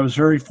 And I was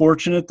very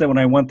fortunate that when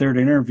I went there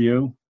to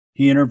interview,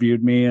 he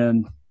interviewed me,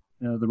 and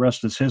the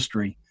rest is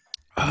history.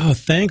 Oh,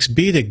 thanks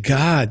be to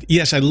God.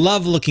 Yes, I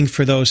love looking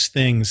for those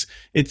things.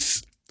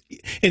 It's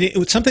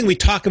something we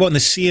talk about in the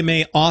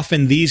CMA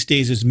often these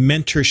days is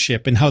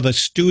mentorship, and how the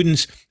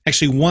students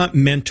actually want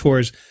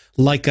mentors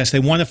like us. They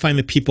want to find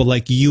the people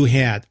like you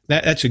had.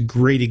 That's a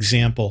great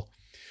example.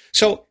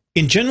 So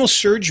in general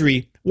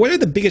surgery, what are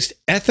the biggest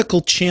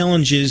ethical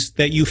challenges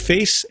that you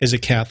face as a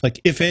Catholic,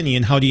 if any,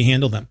 and how do you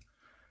handle them?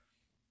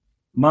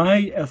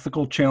 My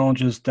ethical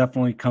challenges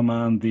definitely come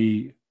on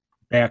the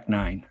back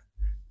nine,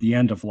 the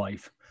end of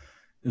life,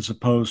 as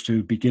opposed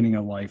to beginning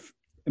of life.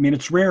 I mean,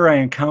 it's rare I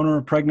encounter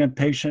a pregnant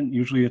patient.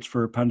 Usually it's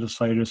for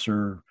appendicitis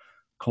or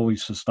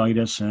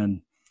cholecystitis.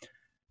 And,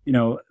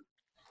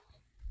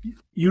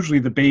 usually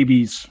the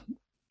baby's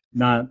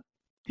not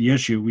the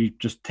issue. We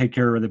just take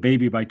care of the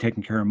baby by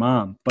taking care of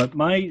mom. But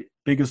my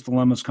biggest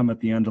dilemmas come at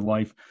the end of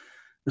life,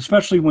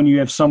 especially when you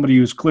have somebody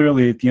who's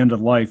clearly at the end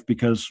of life,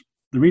 because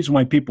the reason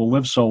why people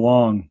live so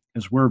long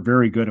is we're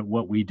very good at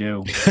what we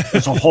do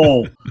as a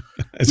whole.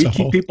 We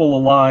keep people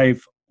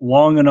alive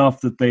long enough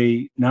that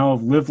they now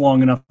have lived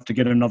long enough to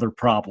get another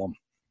problem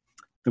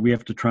that we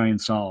have to try and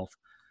solve.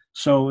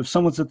 So if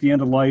someone's at the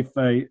end of life,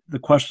 the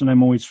question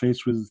I'm always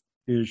faced with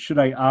is, should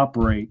I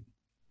operate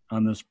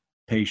on this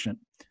patient?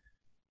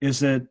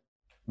 Is it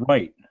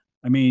right?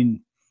 I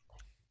mean,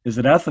 is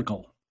it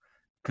ethical?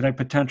 Could I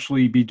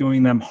potentially be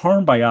doing them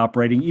harm by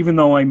operating? Even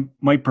though I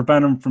might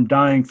prevent them from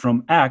dying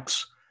from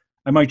X,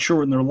 I might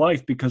shorten their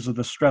life because of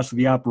the stress of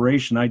the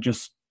operation I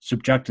just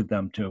subjected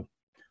them to.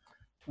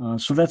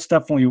 So that's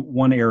definitely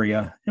one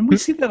area. And we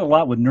see that a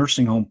lot with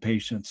nursing home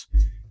patients.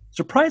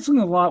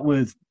 Surprisingly a lot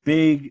with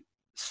big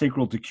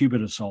sacral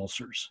decubitus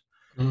ulcers,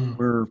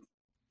 where,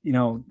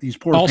 these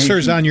poor ulcers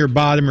patients, on your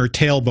bottom or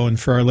tailbone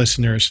for our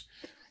listeners.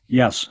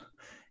 Yes.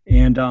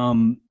 And,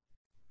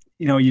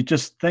 you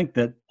just think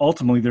that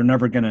ultimately they're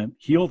never going to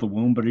heal the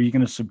wound, but are you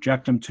going to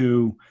subject them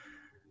to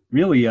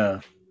really,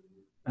 I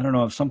don't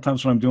know,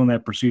 sometimes when I'm doing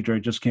that procedure, I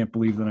just can't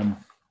believe that I'm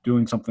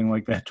doing something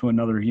like that to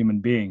another human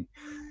being.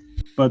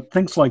 But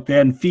things like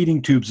that, and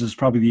feeding tubes is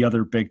probably the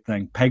other big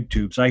thing. PEG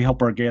tubes. I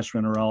help our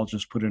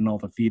gastroenterologists put in all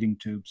the feeding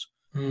tubes.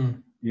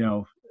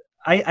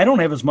 I don't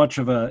have as much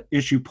of a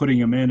issue putting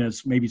them in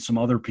as maybe some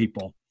other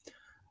people,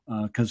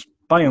 because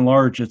by and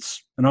large,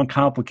 it's an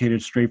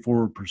uncomplicated,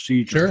 straightforward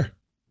procedure. Sure.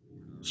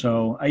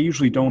 So I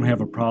usually don't have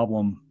a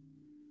problem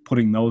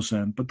putting those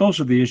in, but those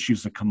are the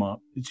issues that come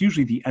up. It's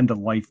usually the end of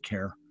life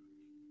care.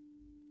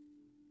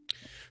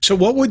 So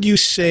what would you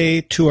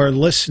say to our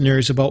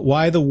listeners about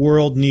why the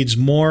world needs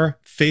more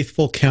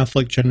faithful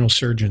Catholic general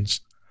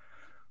surgeons?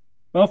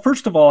 Well,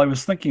 first of all, I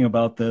was thinking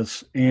about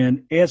this,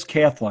 and as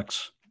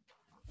Catholics,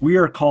 we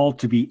are called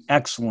to be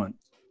excellent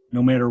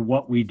no matter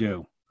what we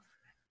do.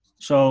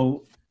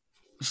 So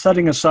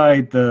setting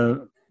aside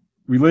the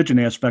religion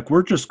aspect,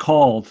 we're just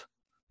called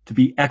to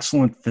be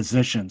excellent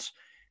physicians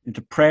and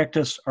to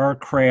practice our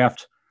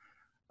craft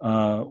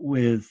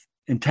with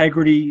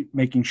integrity,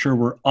 making sure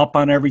we're up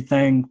on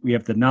everything. We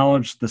have the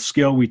knowledge, the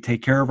skill, we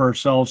take care of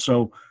ourselves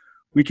so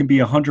we can be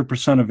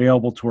 100%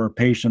 available to our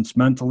patients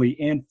mentally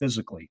and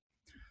physically.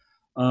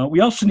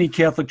 We also need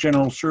Catholic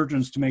general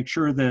surgeons to make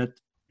sure that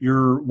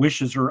your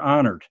wishes are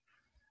honored.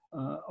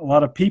 A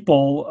lot of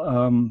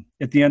people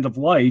at the end of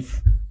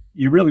life,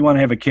 you really want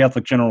to have a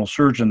Catholic general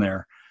surgeon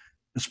there,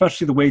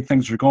 especially the way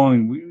things are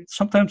going.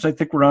 Sometimes I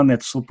think we're on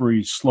that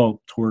slippery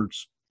slope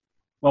towards,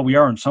 well, we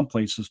are in some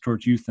places,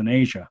 towards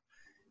euthanasia.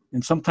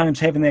 And sometimes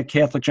having that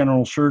Catholic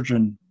general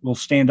surgeon will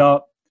stand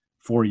up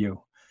for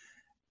you.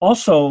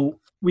 Also,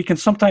 we can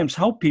sometimes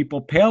help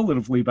people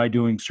palliatively by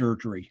doing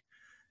surgery.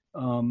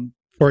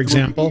 For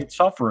example?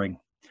 Suffering.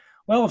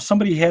 Well, if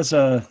somebody has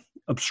a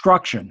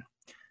obstruction,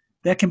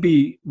 that can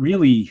be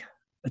really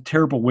a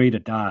terrible way to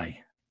die.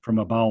 from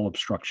a bowel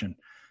obstruction.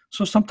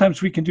 So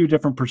sometimes we can do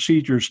different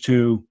procedures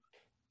to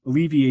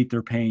alleviate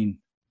their pain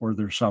or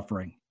their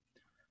suffering,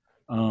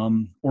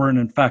 or an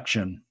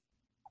infection.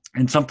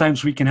 And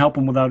sometimes we can help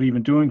them without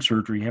even doing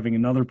surgery, having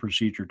another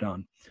procedure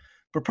done.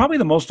 But probably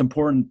the most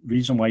important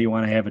reason why you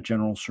want to have a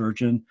general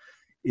surgeon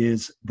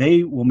is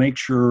they will make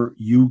sure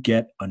you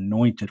get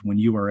anointed when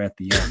you are at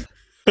the end.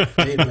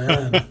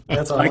 Amen.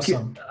 That's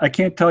awesome. I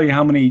can't tell you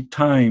how many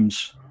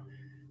times.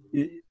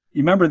 You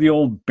remember the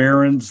old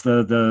barons,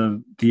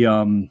 the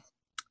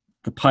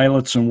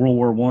pilots in World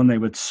War I? They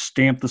would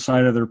stamp the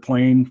side of their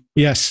plane.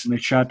 Yes. And they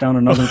shot down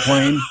another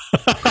plane.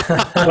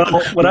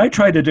 Well, what I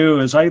try to do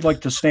is I like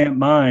to stamp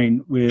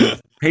mine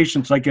with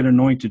patients I get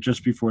anointed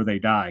just before they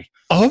die.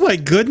 Oh my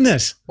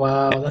goodness!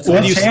 Wow, that's What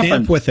awesome. do you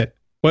stamp with it?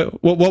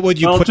 What would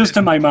you? Well, put just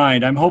in my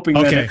mind. I'm hoping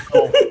Okay.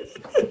 that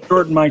it'll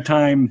shorten my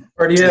time.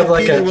 Or do you have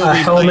like Peter a will be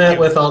helmet like-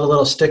 with all the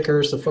little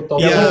stickers, the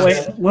football? Yeah.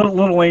 players?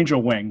 Little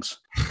angel wings.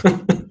 That's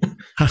would be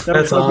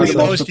the awesome.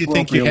 What most do you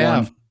think you appropriate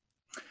have? one.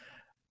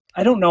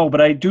 I don't know,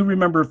 but I do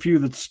remember a few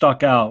that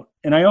stuck out.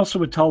 And I also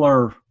would tell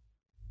our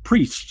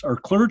priests, our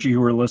clergy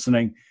who are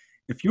listening,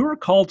 if you are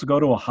called to go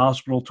to a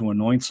hospital to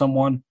anoint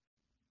someone,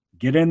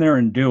 get in there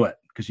and do it,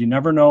 because you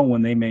never know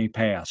when they may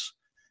pass.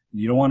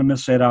 You don't want to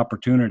miss that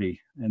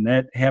opportunity. And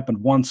that happened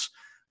once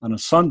on a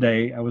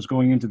Sunday. I was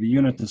going into the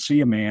unit to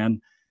see a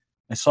man.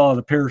 I saw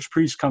the parish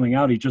priest coming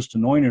out. He just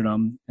anointed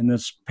him. And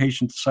this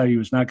patient decided he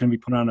was not going to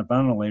be put on a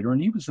ventilator.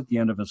 And he was at the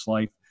end of his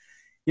life.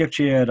 He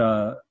actually had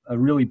a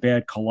really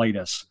bad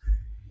colitis.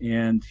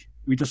 And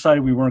we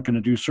decided we weren't going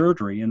to do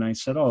surgery. And I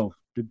said, "Oh,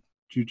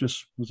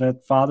 was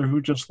that father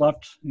who just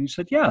left?" And he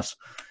said, "Yes."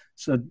 I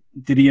said,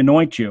 "Did he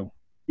anoint you?"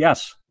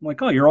 "Yes." I'm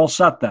like, "Oh, you're all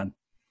set then."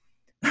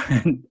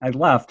 And I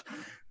left.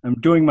 I'm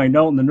doing my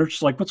note, and the nurse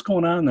is like, "What's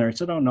going on there?" I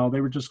said, "Oh, no,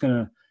 they were just going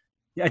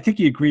to, I think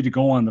he agreed to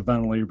go on the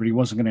ventilator, but he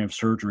wasn't going to have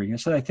surgery." I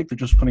said, "I think they're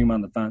just putting him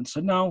on the vent." I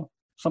said, "No,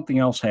 something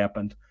else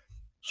happened."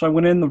 So I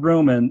went in the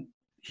room, and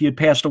he had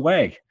passed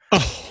away.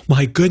 Oh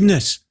my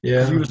goodness!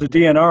 Yeah. He was a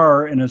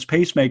DNR, and his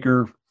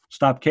pacemaker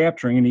stopped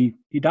capturing, and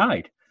he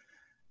died.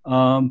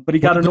 But he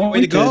got What a good way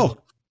anointed to go.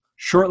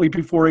 shortly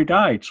before he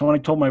died. So when I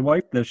told my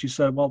wife this, she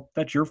said, "Well,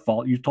 that's your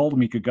fault. You told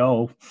him he could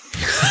go."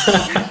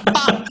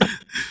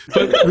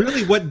 But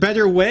really, what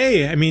better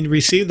way? I mean,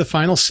 receive the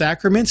final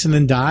sacraments and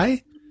then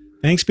die?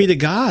 Thanks be to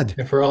God.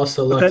 If we're all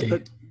so But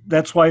lucky.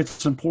 that's why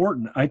it's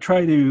important. I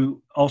try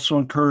to also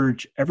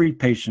encourage every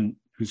patient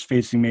who's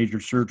facing major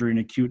surgery and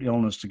acute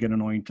illness to get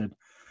anointed.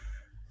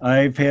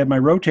 I've had my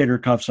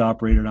rotator cuffs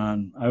operated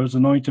on. I was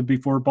anointed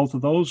before both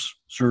of those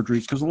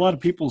surgeries because a lot of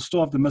people still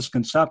have the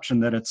misconception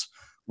that it's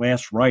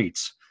last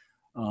rites,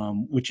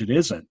 which it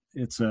isn't.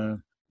 It's a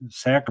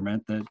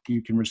sacrament that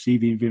you can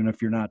receive even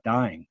if you're not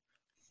dying.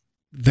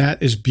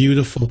 That is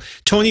beautiful.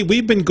 Tony,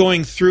 we've been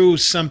going through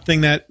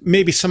something that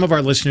maybe some of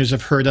our listeners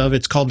have heard of.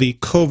 It's called the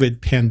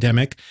COVID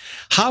pandemic.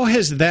 How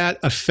has that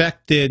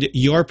affected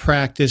your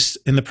practice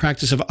and the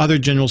practice of other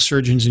general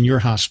surgeons in your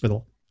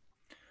hospital?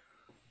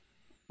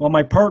 Well,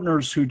 my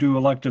partners who do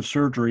elective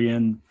surgery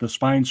and the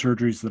spine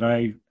surgeries that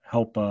I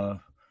help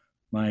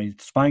my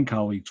spine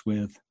colleagues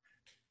with,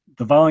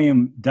 the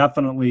volume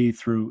definitely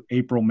through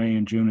April, May,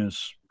 and June has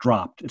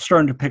dropped. It's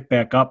starting to pick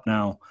back up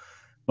now,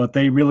 but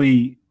they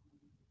really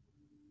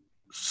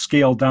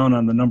scaled down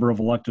on the number of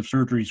elective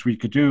surgeries we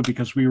could do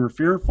because we were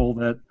fearful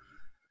that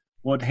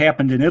what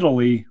happened in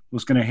Italy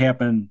was going to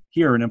happen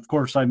here. And of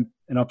course, I'm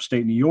in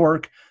upstate New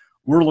York.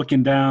 We're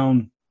looking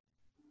down,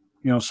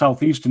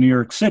 southeast of New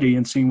York City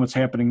and seeing what's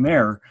happening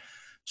there.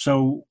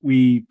 So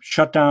we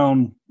shut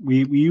down.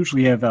 We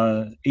usually have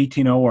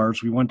 18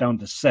 ORs. We went down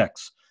to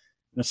 6.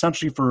 And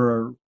essentially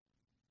for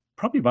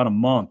probably about a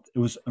month, it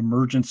was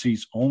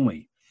emergencies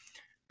only.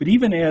 But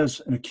even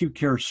as an acute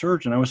care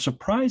surgeon, I was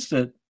surprised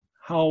at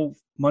how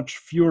much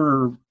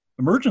fewer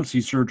emergency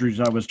surgeries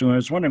I was doing. I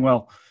was wondering,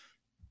 well,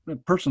 the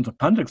person's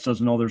appendix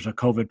doesn't know there's a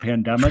COVID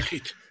pandemic.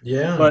 Right.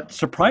 Yeah. But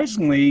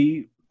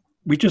surprisingly,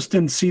 we just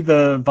didn't see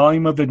the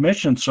volume of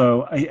admission.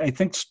 So I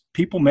think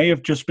people may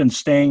have just been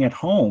staying at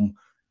home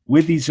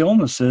with these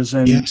illnesses.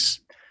 And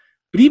Yes.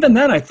 But even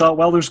then, I thought,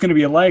 well, there's going to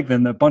be a lag.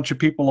 Then a bunch of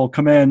people will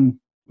come in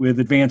with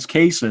advanced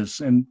cases.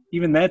 And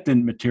even that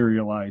didn't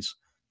materialize.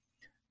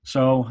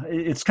 So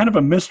it's kind of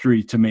a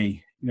mystery to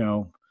me,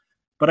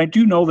 But I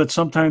do know that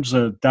sometimes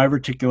a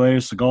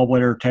diverticulitis, a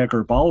gallbladder attack,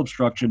 or bowel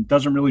obstruction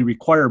doesn't really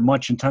require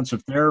much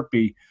intensive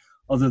therapy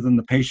other than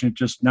the patient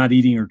just not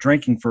eating or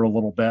drinking for a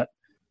little bit,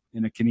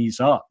 and it can ease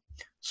up.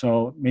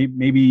 So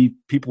maybe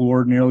people who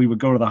ordinarily would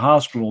go to the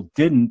hospital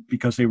didn't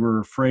because they were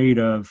afraid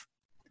of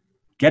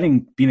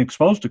being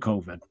exposed to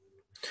COVID.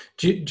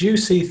 Do you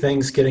see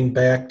things getting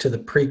back to the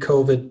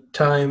pre-COVID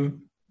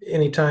time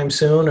anytime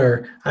soon?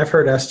 Or I've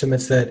heard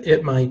estimates that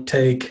it might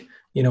take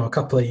a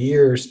couple of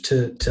years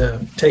to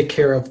take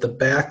care of the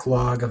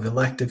backlog of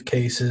elective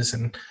cases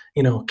and,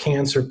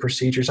 cancer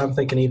procedures. I'm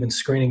thinking even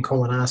screening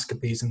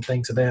colonoscopies and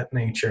things of that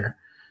nature,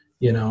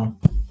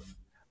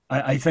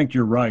 I think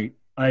you're right.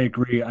 I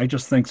agree. I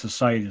just think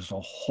society as a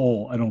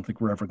whole, I don't think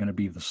we're ever going to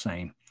be the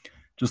same.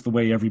 Just the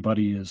way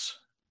everybody is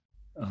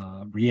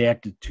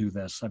reacted to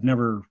this. I've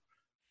never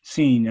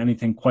seen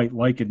anything quite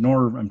like it,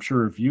 nor I'm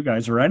sure if you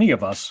guys or any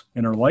of us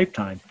in our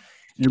lifetime.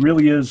 It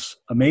really is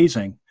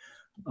amazing.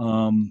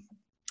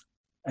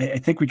 I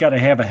think we got to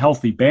have a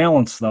healthy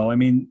balance, though. I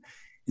mean,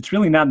 it's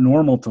really not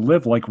normal to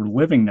live like we're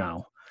living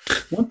now.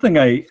 One thing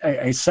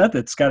I said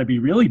that's got to be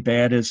really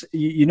bad is,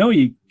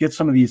 you get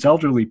some of these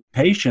elderly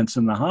patients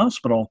in the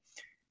hospital,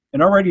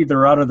 and already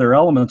they're out of their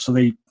element, so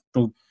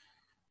they'll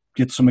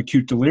get some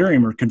acute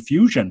delirium or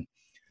confusion.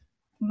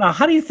 Now,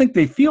 how do you think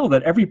they feel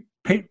that every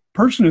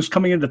person who's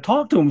coming in to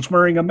talk to them is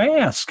wearing a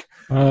mask?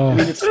 Oh. I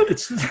mean, it's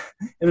and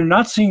they're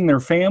not seeing their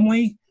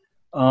family.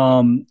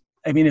 I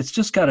mean, it's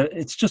just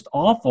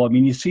awful. I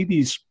mean, you see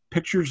these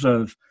pictures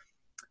of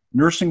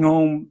nursing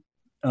home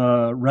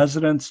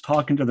residents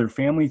talking to their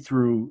family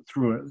through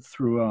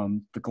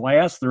the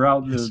glass. They're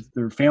out, yes.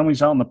 Their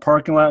family's out in the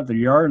parking lot, their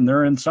yard, and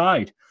they're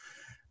inside.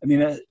 I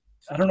mean,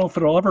 I don't know if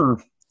it'll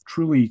ever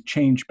truly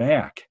change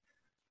back.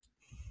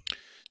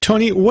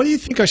 Tony, what do you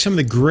think are some of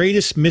the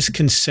greatest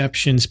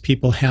misconceptions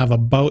people have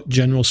about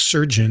general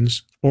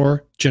surgeons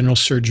or general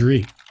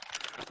surgery?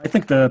 I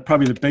think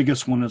probably the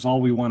biggest one is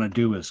all we want to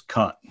do is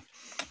cut,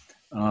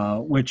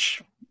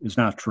 which is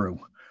not true.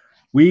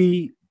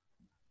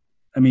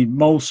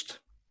 Most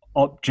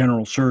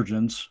general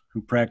surgeons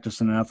who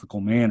practice in an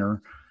ethical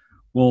manner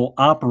will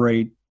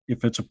operate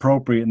if it's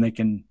appropriate and they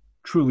can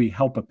truly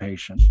help a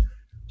patient.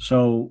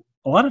 So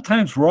a lot of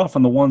times we're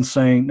often the ones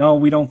saying, no,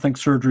 we don't think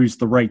surgery is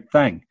the right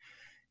thing.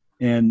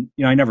 And,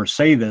 I never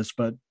say this,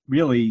 but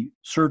really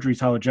surgery is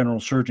how a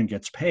general surgeon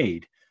gets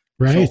paid.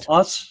 Right. So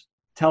us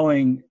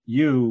telling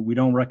you we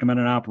don't recommend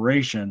an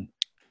operation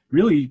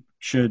really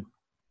should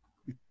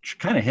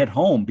kind of hit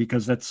home,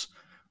 because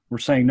we're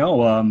saying,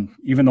 no,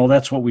 even though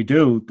that's what we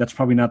do, that's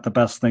probably not the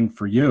best thing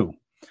for you.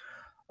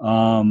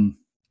 I'd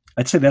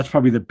say that's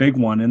probably the big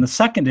one. And the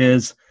second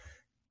is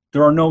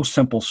there are no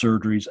simple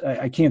surgeries.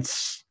 I can't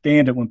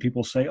stand it when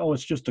people say, oh,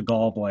 it's just a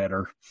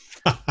gallbladder.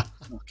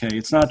 Okay,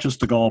 it's not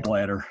just a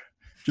gallbladder.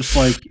 Just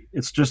like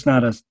it's just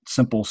not a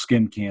simple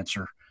skin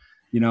cancer,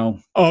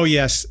 Oh,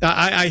 yes.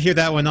 I hear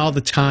that one all the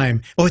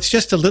time. Oh, it's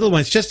just a little one.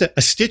 It's just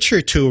a stitch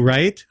or two,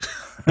 right?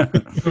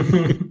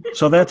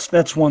 So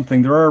that's one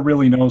thing. There are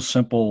really no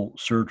simple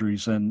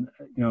surgeries, and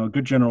a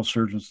good general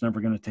surgeon is never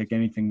going to take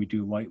anything we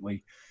do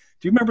lightly.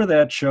 Do you remember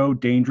that show,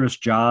 Dangerous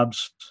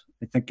Jobs?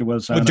 I think it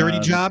was on Dirty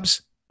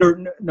Jobs?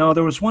 No,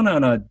 there was one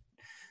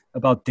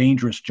about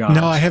dangerous jobs.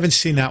 No, I haven't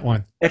seen that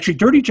one. Actually,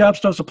 dirty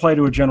jobs does apply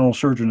to a general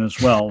surgeon as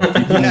well.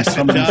 Yes,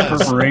 some of these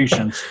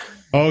preparations.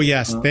 Oh,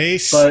 yes, they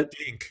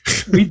stink.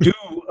 We do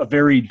a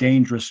very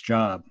dangerous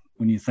job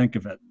when you think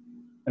of it.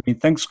 I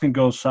mean, things can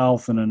go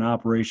south in an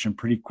operation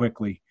pretty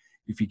quickly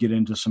if you get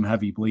into some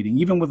heavy bleeding,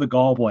 even with a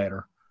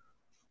gallbladder.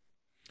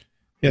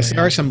 Yes,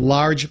 there are some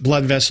large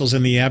blood vessels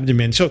in the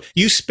abdomen. So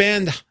you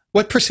spend,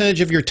 what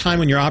percentage of your time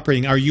when you're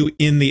operating are you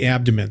in the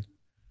abdomen?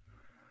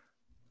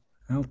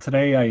 Well,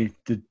 today I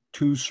did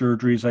 2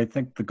 surgeries. I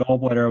think the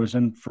gallbladder I was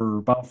in for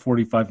about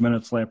 45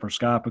 minutes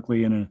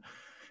laparoscopically, and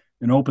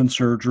an open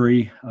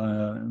surgery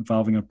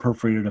involving a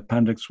perforated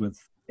appendix with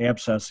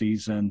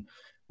abscesses, and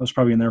I was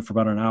probably in there for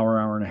about an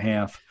hour and a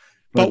half.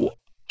 But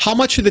how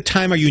much of the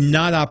time are you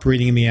not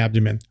operating in the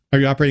abdomen? Are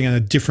you operating on a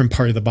different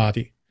part of the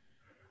body?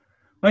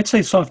 I'd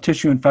say soft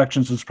tissue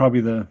infections is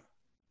probably the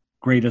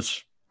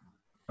greatest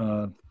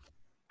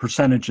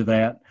percentage of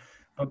that.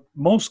 But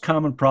most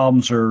common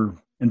problems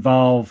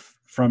involve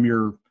from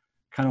your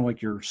kind of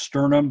like your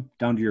sternum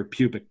down to your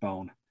pubic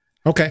bone.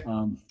 Okay.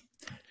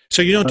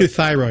 So you don't do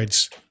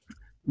thyroids?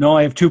 No,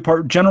 I have 2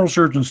 general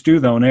surgeons do,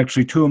 though, and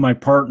actually 2 of my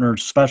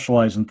partners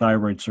specialize in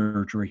thyroid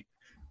surgery.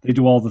 They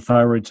do all the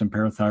thyroids and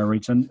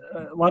parathyroids, and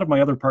a lot of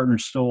my other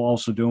partners still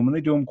also do them, and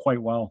they do them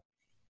quite well.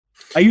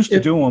 I used to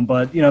do them,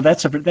 but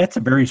that's a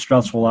very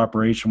stressful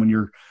operation when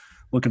you're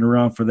looking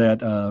around for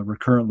that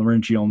recurrent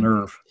laryngeal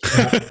nerve.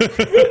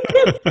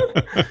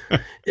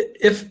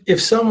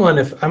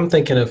 If I'm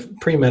thinking of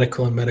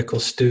pre-medical and medical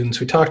students,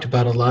 we talked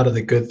about a lot of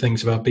the good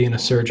things about being a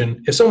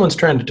surgeon. If someone's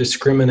trying to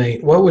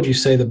discriminate, what would you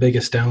say the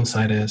biggest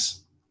downside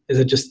is? Is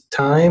it just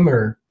time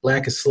or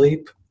lack of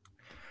sleep?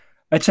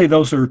 I'd say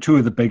those are 2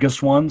 of the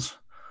biggest ones.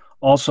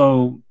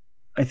 Also,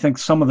 I think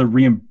some of the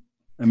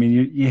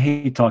you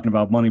hate talking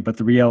about money, but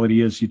the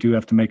reality is you do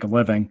have to make a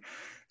living.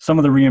 Some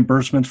of the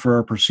reimbursements for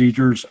our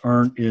procedures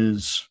aren't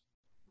as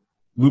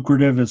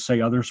lucrative as,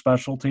 say, other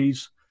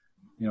specialties,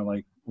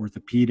 like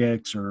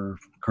orthopedics or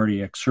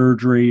cardiac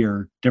surgery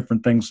or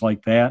different things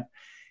like that,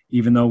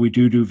 even though we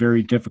do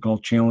very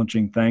difficult,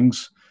 challenging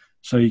things.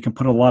 So you can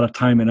put a lot of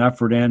time and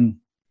effort in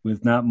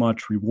with not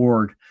much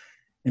reward.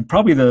 And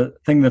probably the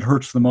thing that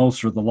hurts the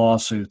most are the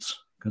lawsuits,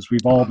 because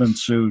we've all been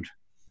sued.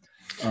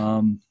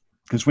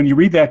 Because when you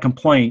read that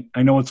complaint,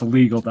 I know it's a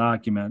legal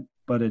document,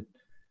 but I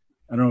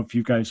don't know if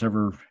you guys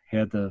ever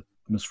had the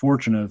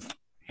misfortune of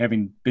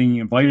being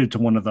invited to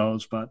one of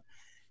those, but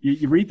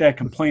you read that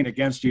complaint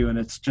against you, and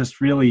it's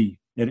just really,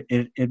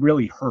 it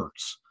really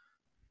hurts.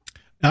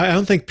 I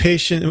don't think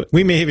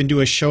we may even do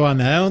a show on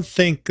that. I don't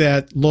think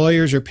that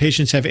lawyers or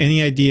patients have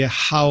any idea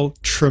how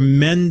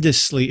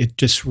tremendously it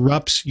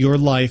disrupts your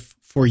life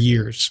for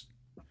years.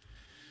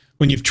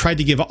 When you've tried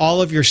to give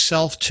all of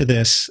yourself to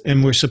this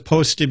and we're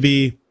supposed to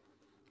be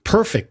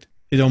perfect,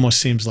 it almost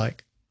seems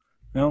like.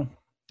 Well,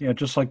 yeah,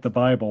 just like the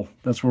Bible.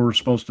 that's where we're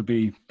supposed to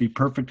be. Be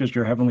perfect as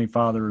your Heavenly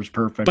Father is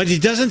perfect. But he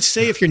doesn't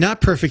say if you're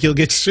not perfect, you'll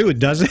get sued,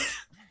 does it?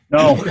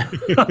 No.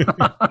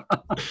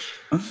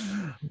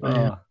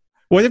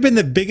 What have been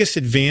the biggest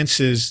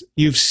advances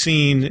you've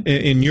seen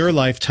in your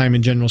lifetime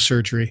in general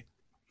surgery?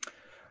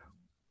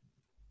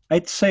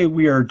 I'd say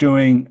we are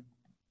doing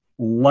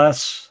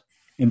less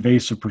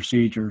invasive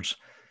procedures.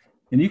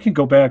 And you can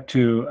go back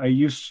to,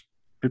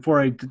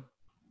 before I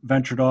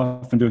ventured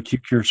off into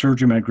acute care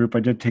surgery, my group, I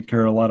did take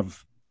care of a lot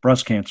of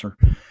breast cancer.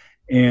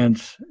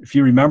 And if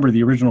you remember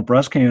the original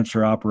breast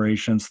cancer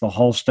operations, the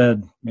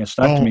Halsted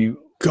mastectomy,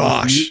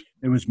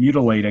 it was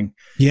mutilating.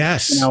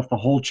 Yes. Now, if the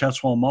whole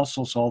chest wall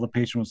muscle, so all the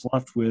patient was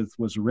left with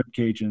was a rib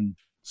cage and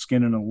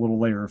skin and a little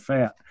layer of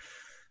fat.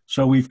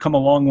 So we've come a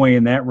long way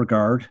in that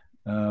regard,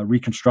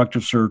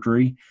 reconstructive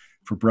surgery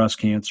for breast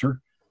cancer,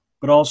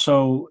 but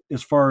also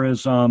as far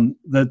as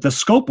the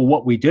scope of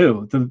what we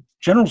do. The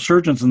general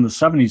surgeons in the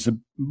 70s, the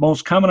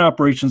most common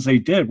operations they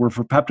did were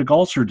for peptic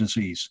ulcer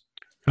disease.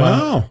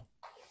 Wow.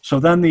 So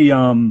then the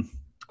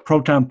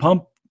proton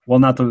pump,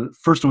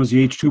 first it was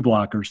the H2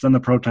 blockers, then the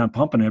proton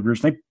pump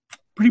inhibitors. They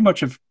pretty much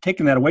have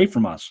taken that away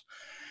from us.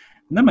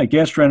 And then my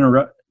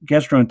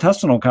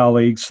gastrointestinal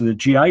colleagues, the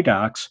GI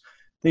docs,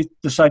 they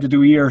decided to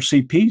do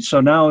ERCP.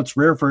 So now it's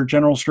rare for a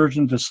general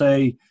surgeon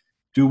to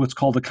do what's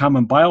called a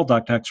common bile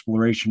duct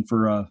exploration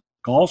for a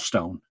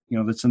gallstone,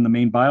 that's in the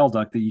main bile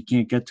duct that you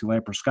can't get to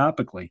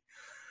laparoscopically.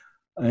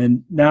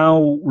 And now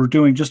we're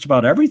doing just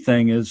about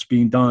everything is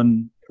being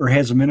done or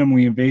has a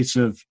minimally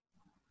invasive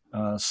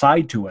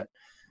side to it.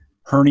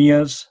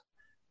 Hernias,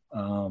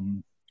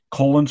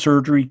 colon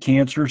surgery,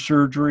 cancer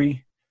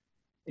surgery,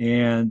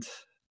 and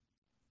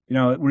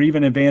we're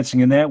even advancing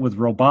in that with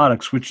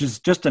robotics, which is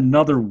just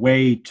another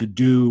way to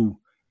do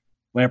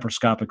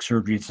laparoscopic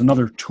surgery. It's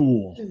another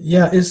tool.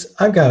 Yeah,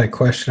 I've got a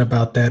question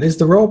about that. Is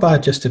the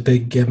robot just a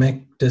big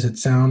gimmick? Does it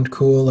sound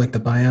cool like the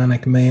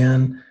Bionic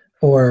Man,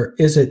 or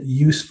is it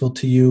useful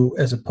to you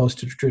as opposed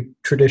to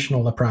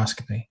traditional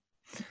laparoscopy?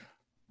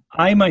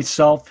 I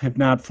myself have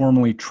not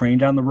formally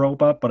trained on the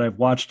robot, but I've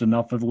watched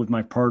enough of it with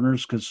my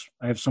partners because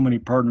I have so many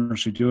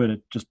partners who do it.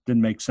 It just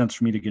didn't make sense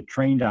for me to get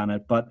trained on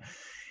it. But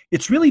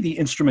it's really the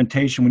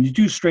instrumentation. When you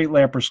do straight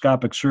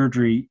laparoscopic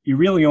surgery, you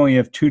really only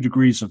have 2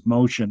 degrees of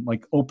motion,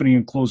 like opening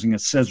and closing a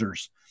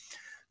scissors.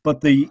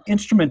 But the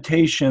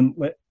instrumentation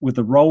with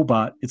the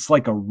robot, it's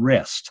like a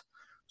wrist.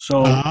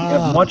 So you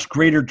have much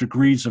greater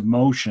degrees of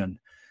motion.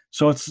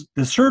 So it's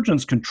the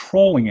surgeon's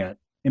controlling it,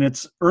 and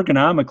it's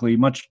ergonomically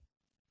much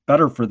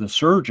better for the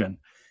surgeon.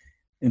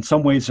 In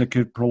some ways, it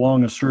could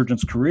prolong a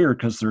surgeon's career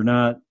because they're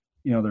not,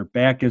 their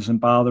back isn't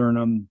bothering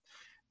them,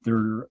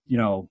 their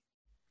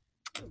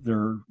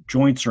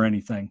joints or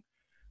anything.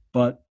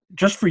 But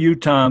just for you,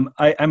 Tom,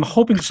 I'm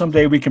hoping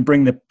someday we can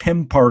bring the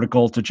PIM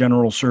particle to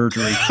general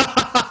surgery.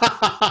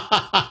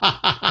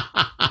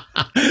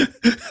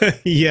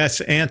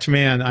 Yes,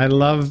 Ant-Man.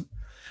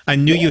 I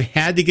knew you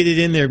had to get it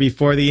in there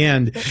before the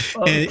end.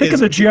 Think of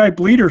the GI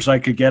bleeders I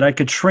could get. I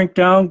could shrink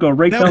down, go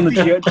right down the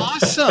GI.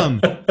 Awesome.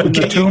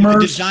 The tumors.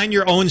 You design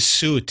your own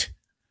suit.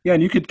 Yeah,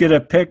 and you could get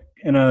a pick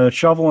and a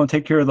shovel and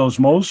take care of those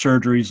Mohs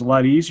surgeries a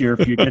lot easier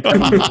if you get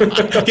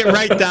get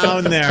right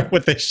down there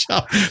with the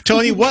shovel.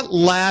 Tony, what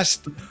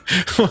last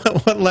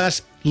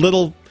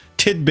little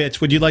tidbits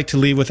would you like to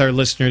leave with our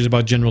listeners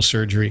about general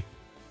surgery?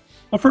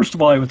 Well, first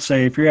of all, I would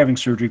say if you're having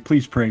surgery,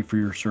 please pray for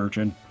your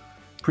surgeon.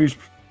 Please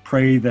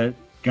pray that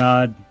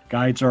God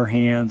guides our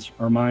hands,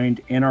 our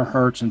mind, and our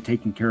hearts in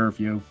taking care of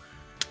you.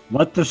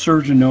 Let the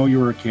surgeon know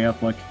you're a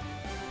Catholic.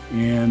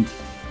 And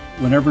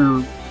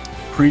whenever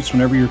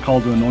you're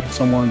called to anoint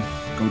someone,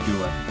 go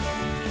do it.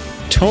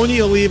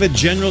 Tony Oliva,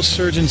 General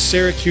Surgeon,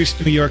 Syracuse,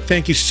 New York.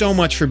 Thank you so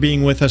much for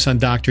being with us on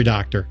Dr.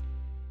 Doctor.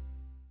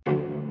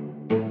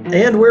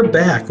 And we're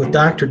back with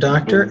Dr.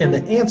 Doctor and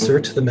the answer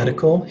to the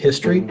medical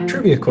history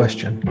trivia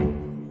question.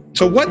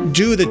 So what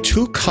do the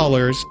 2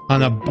 colors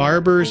on a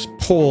barber's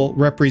pole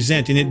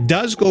represent? And it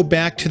does go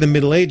back to the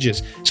Middle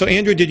Ages. So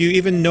Andrew, did you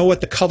even know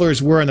what the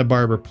colors were on a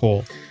barber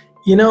pole?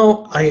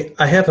 I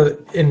have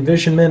an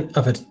envisionment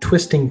of a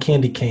twisting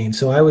candy cane,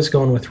 so I was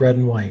going with red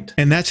and white.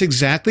 And that's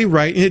exactly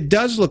right. And it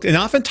does look, and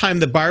oftentimes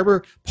the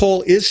barber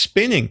pole is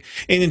spinning.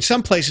 And in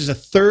some places, a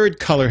 3rd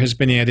color has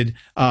been added,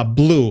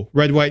 blue,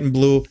 red, white, and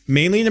blue,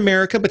 mainly in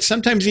America, but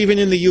sometimes even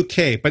in the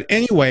UK. But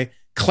anyway,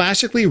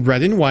 classically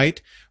red and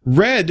white.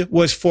 Red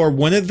was for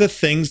one of the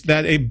things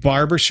that a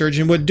barber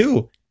surgeon would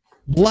do,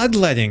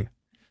 bloodletting.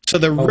 So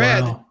the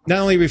red not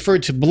only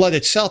referred to blood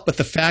itself, but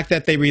the fact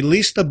that they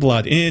released the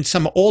blood. And in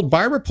some old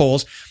barber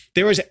poles,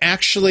 there was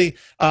actually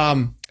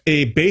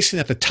a basin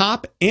at the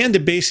top and a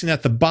basin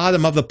at the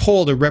bottom of the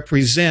pole to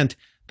represent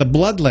the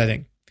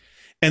bloodletting.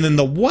 And then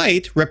the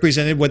white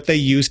represented what they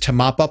used to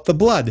mop up the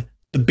blood,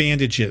 the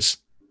bandages.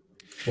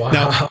 Wow.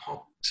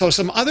 Now, So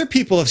some other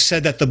people have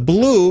said that the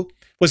blue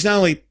was not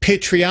only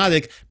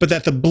patriotic, but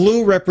that the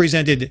blue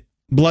represented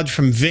blood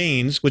from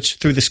veins, which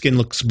through the skin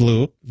looks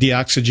blue,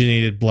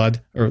 deoxygenated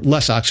blood or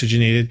less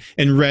oxygenated,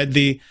 and red,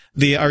 the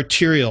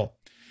arterial.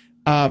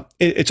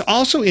 It's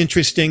also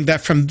interesting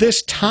that from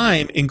this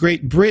time in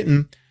Great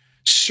Britain,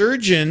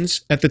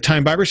 surgeons at the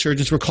time, barber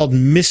surgeons, were called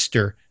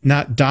Mr.,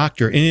 not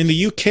Doctor. And in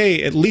the UK,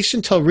 at least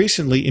until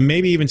recently, and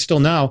maybe even still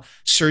now,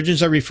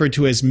 surgeons are referred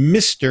to as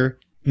Mr.,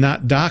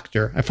 not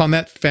Doctor. I found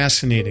that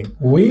fascinating.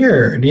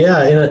 Weird.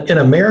 Yeah. In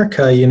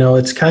America,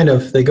 it's kind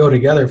of, they go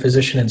together,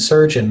 physician and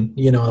surgeon.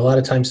 A lot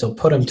of times they'll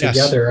put them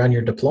together on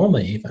your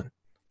diploma even.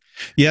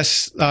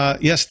 Yes,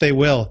 they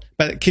will.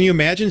 But can you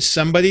imagine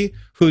somebody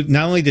who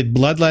not only did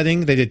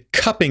bloodletting, they did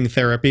cupping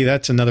therapy,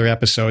 that's another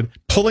episode,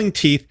 pulling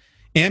teeth,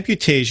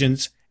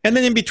 amputations, and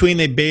then in between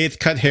they bathed,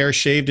 cut hair,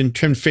 shaved, and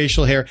trimmed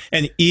facial hair,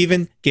 and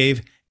even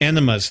gave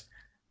enemas.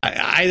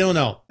 I don't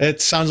know.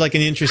 It sounds like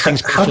an interesting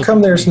specialty. How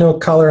come there's no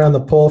color on the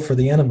pole for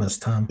the enemas,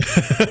 Tom?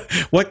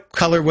 What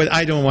color would...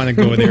 I don't want to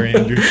go there,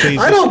 Andrew. Please.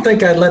 I don't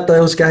think I'd let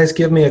those guys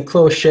give me a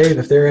close shave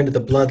if they're into the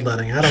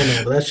bloodletting. I don't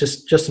know, but that's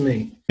just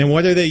me. And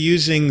what are they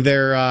using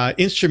their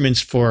instruments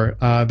for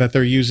that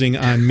they're using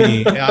on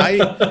me?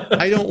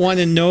 I don't want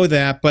to know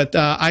that, but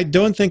I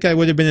don't think I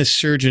would have been a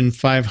surgeon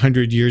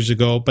 500 years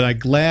ago, but I'm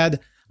glad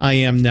I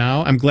am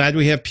now. I'm glad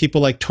we have people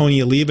like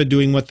Tony Oliva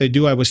doing what they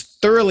do. I was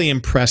thoroughly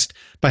impressed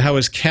by how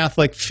his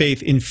Catholic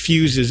faith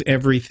infuses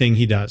everything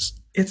he does.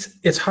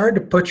 It's hard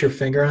to put your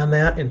finger on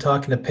that in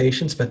talking to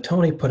patients, but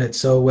Tony put it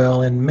so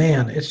well. And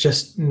man, it's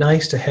just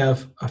nice to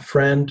have a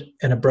friend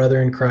and a brother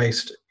in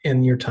Christ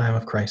in your time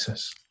of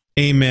crisis.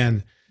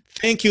 Amen.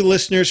 Thank you,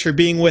 listeners, for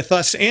being with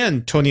us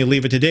and Tony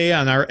Oliva today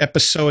on our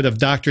episode of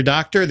Dr.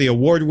 Doctor, the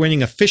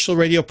award-winning official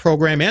radio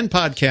program and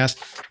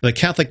podcast of the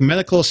Catholic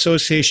Medical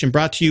Association,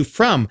 brought to you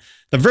from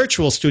the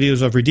virtual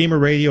studios of Redeemer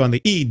Radio on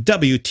the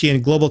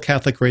EWTN Global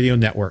Catholic Radio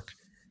Network.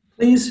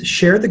 Please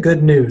share the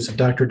good news of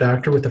Dr.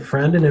 Doctor with a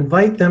friend and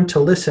invite them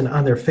to listen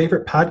on their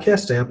favorite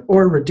podcast app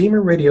or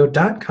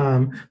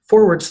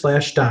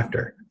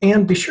redeemerradio.com/doctor.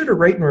 And be sure to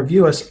rate and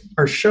review us.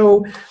 Our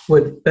show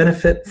would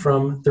benefit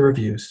from the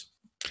reviews.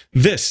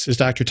 This is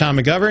Dr. Tom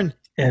McGovern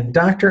and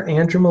Dr.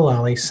 Andrew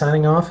Mullally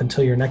signing off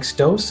until your next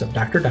dose of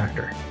Dr.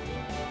 Doctor.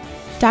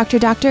 Dr.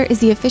 Doctor is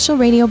the official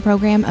radio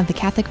program of the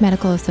Catholic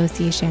Medical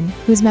Association,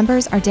 whose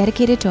members are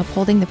dedicated to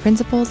upholding the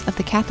principles of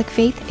the Catholic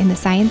faith in the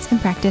science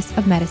and practice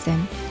of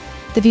medicine.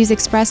 The views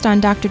expressed on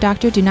Dr.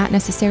 Doctor do not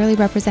necessarily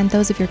represent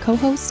those of your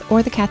co-hosts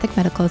or the Catholic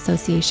Medical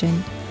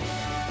Association.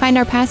 Find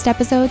our past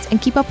episodes and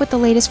keep up with the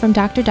latest from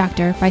Dr.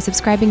 Doctor by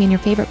subscribing in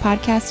your favorite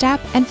podcast app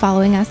and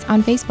following us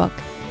on Facebook.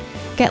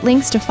 Get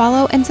links to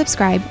follow and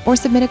subscribe or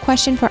submit a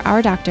question for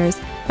our doctors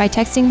by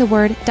texting the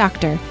word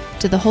doctor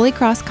to the Holy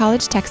Cross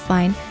College text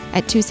line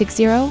at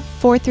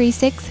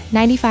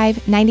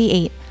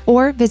 260-436-9598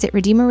 or visit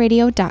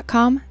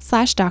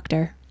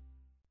redeemerradio.com/doctor.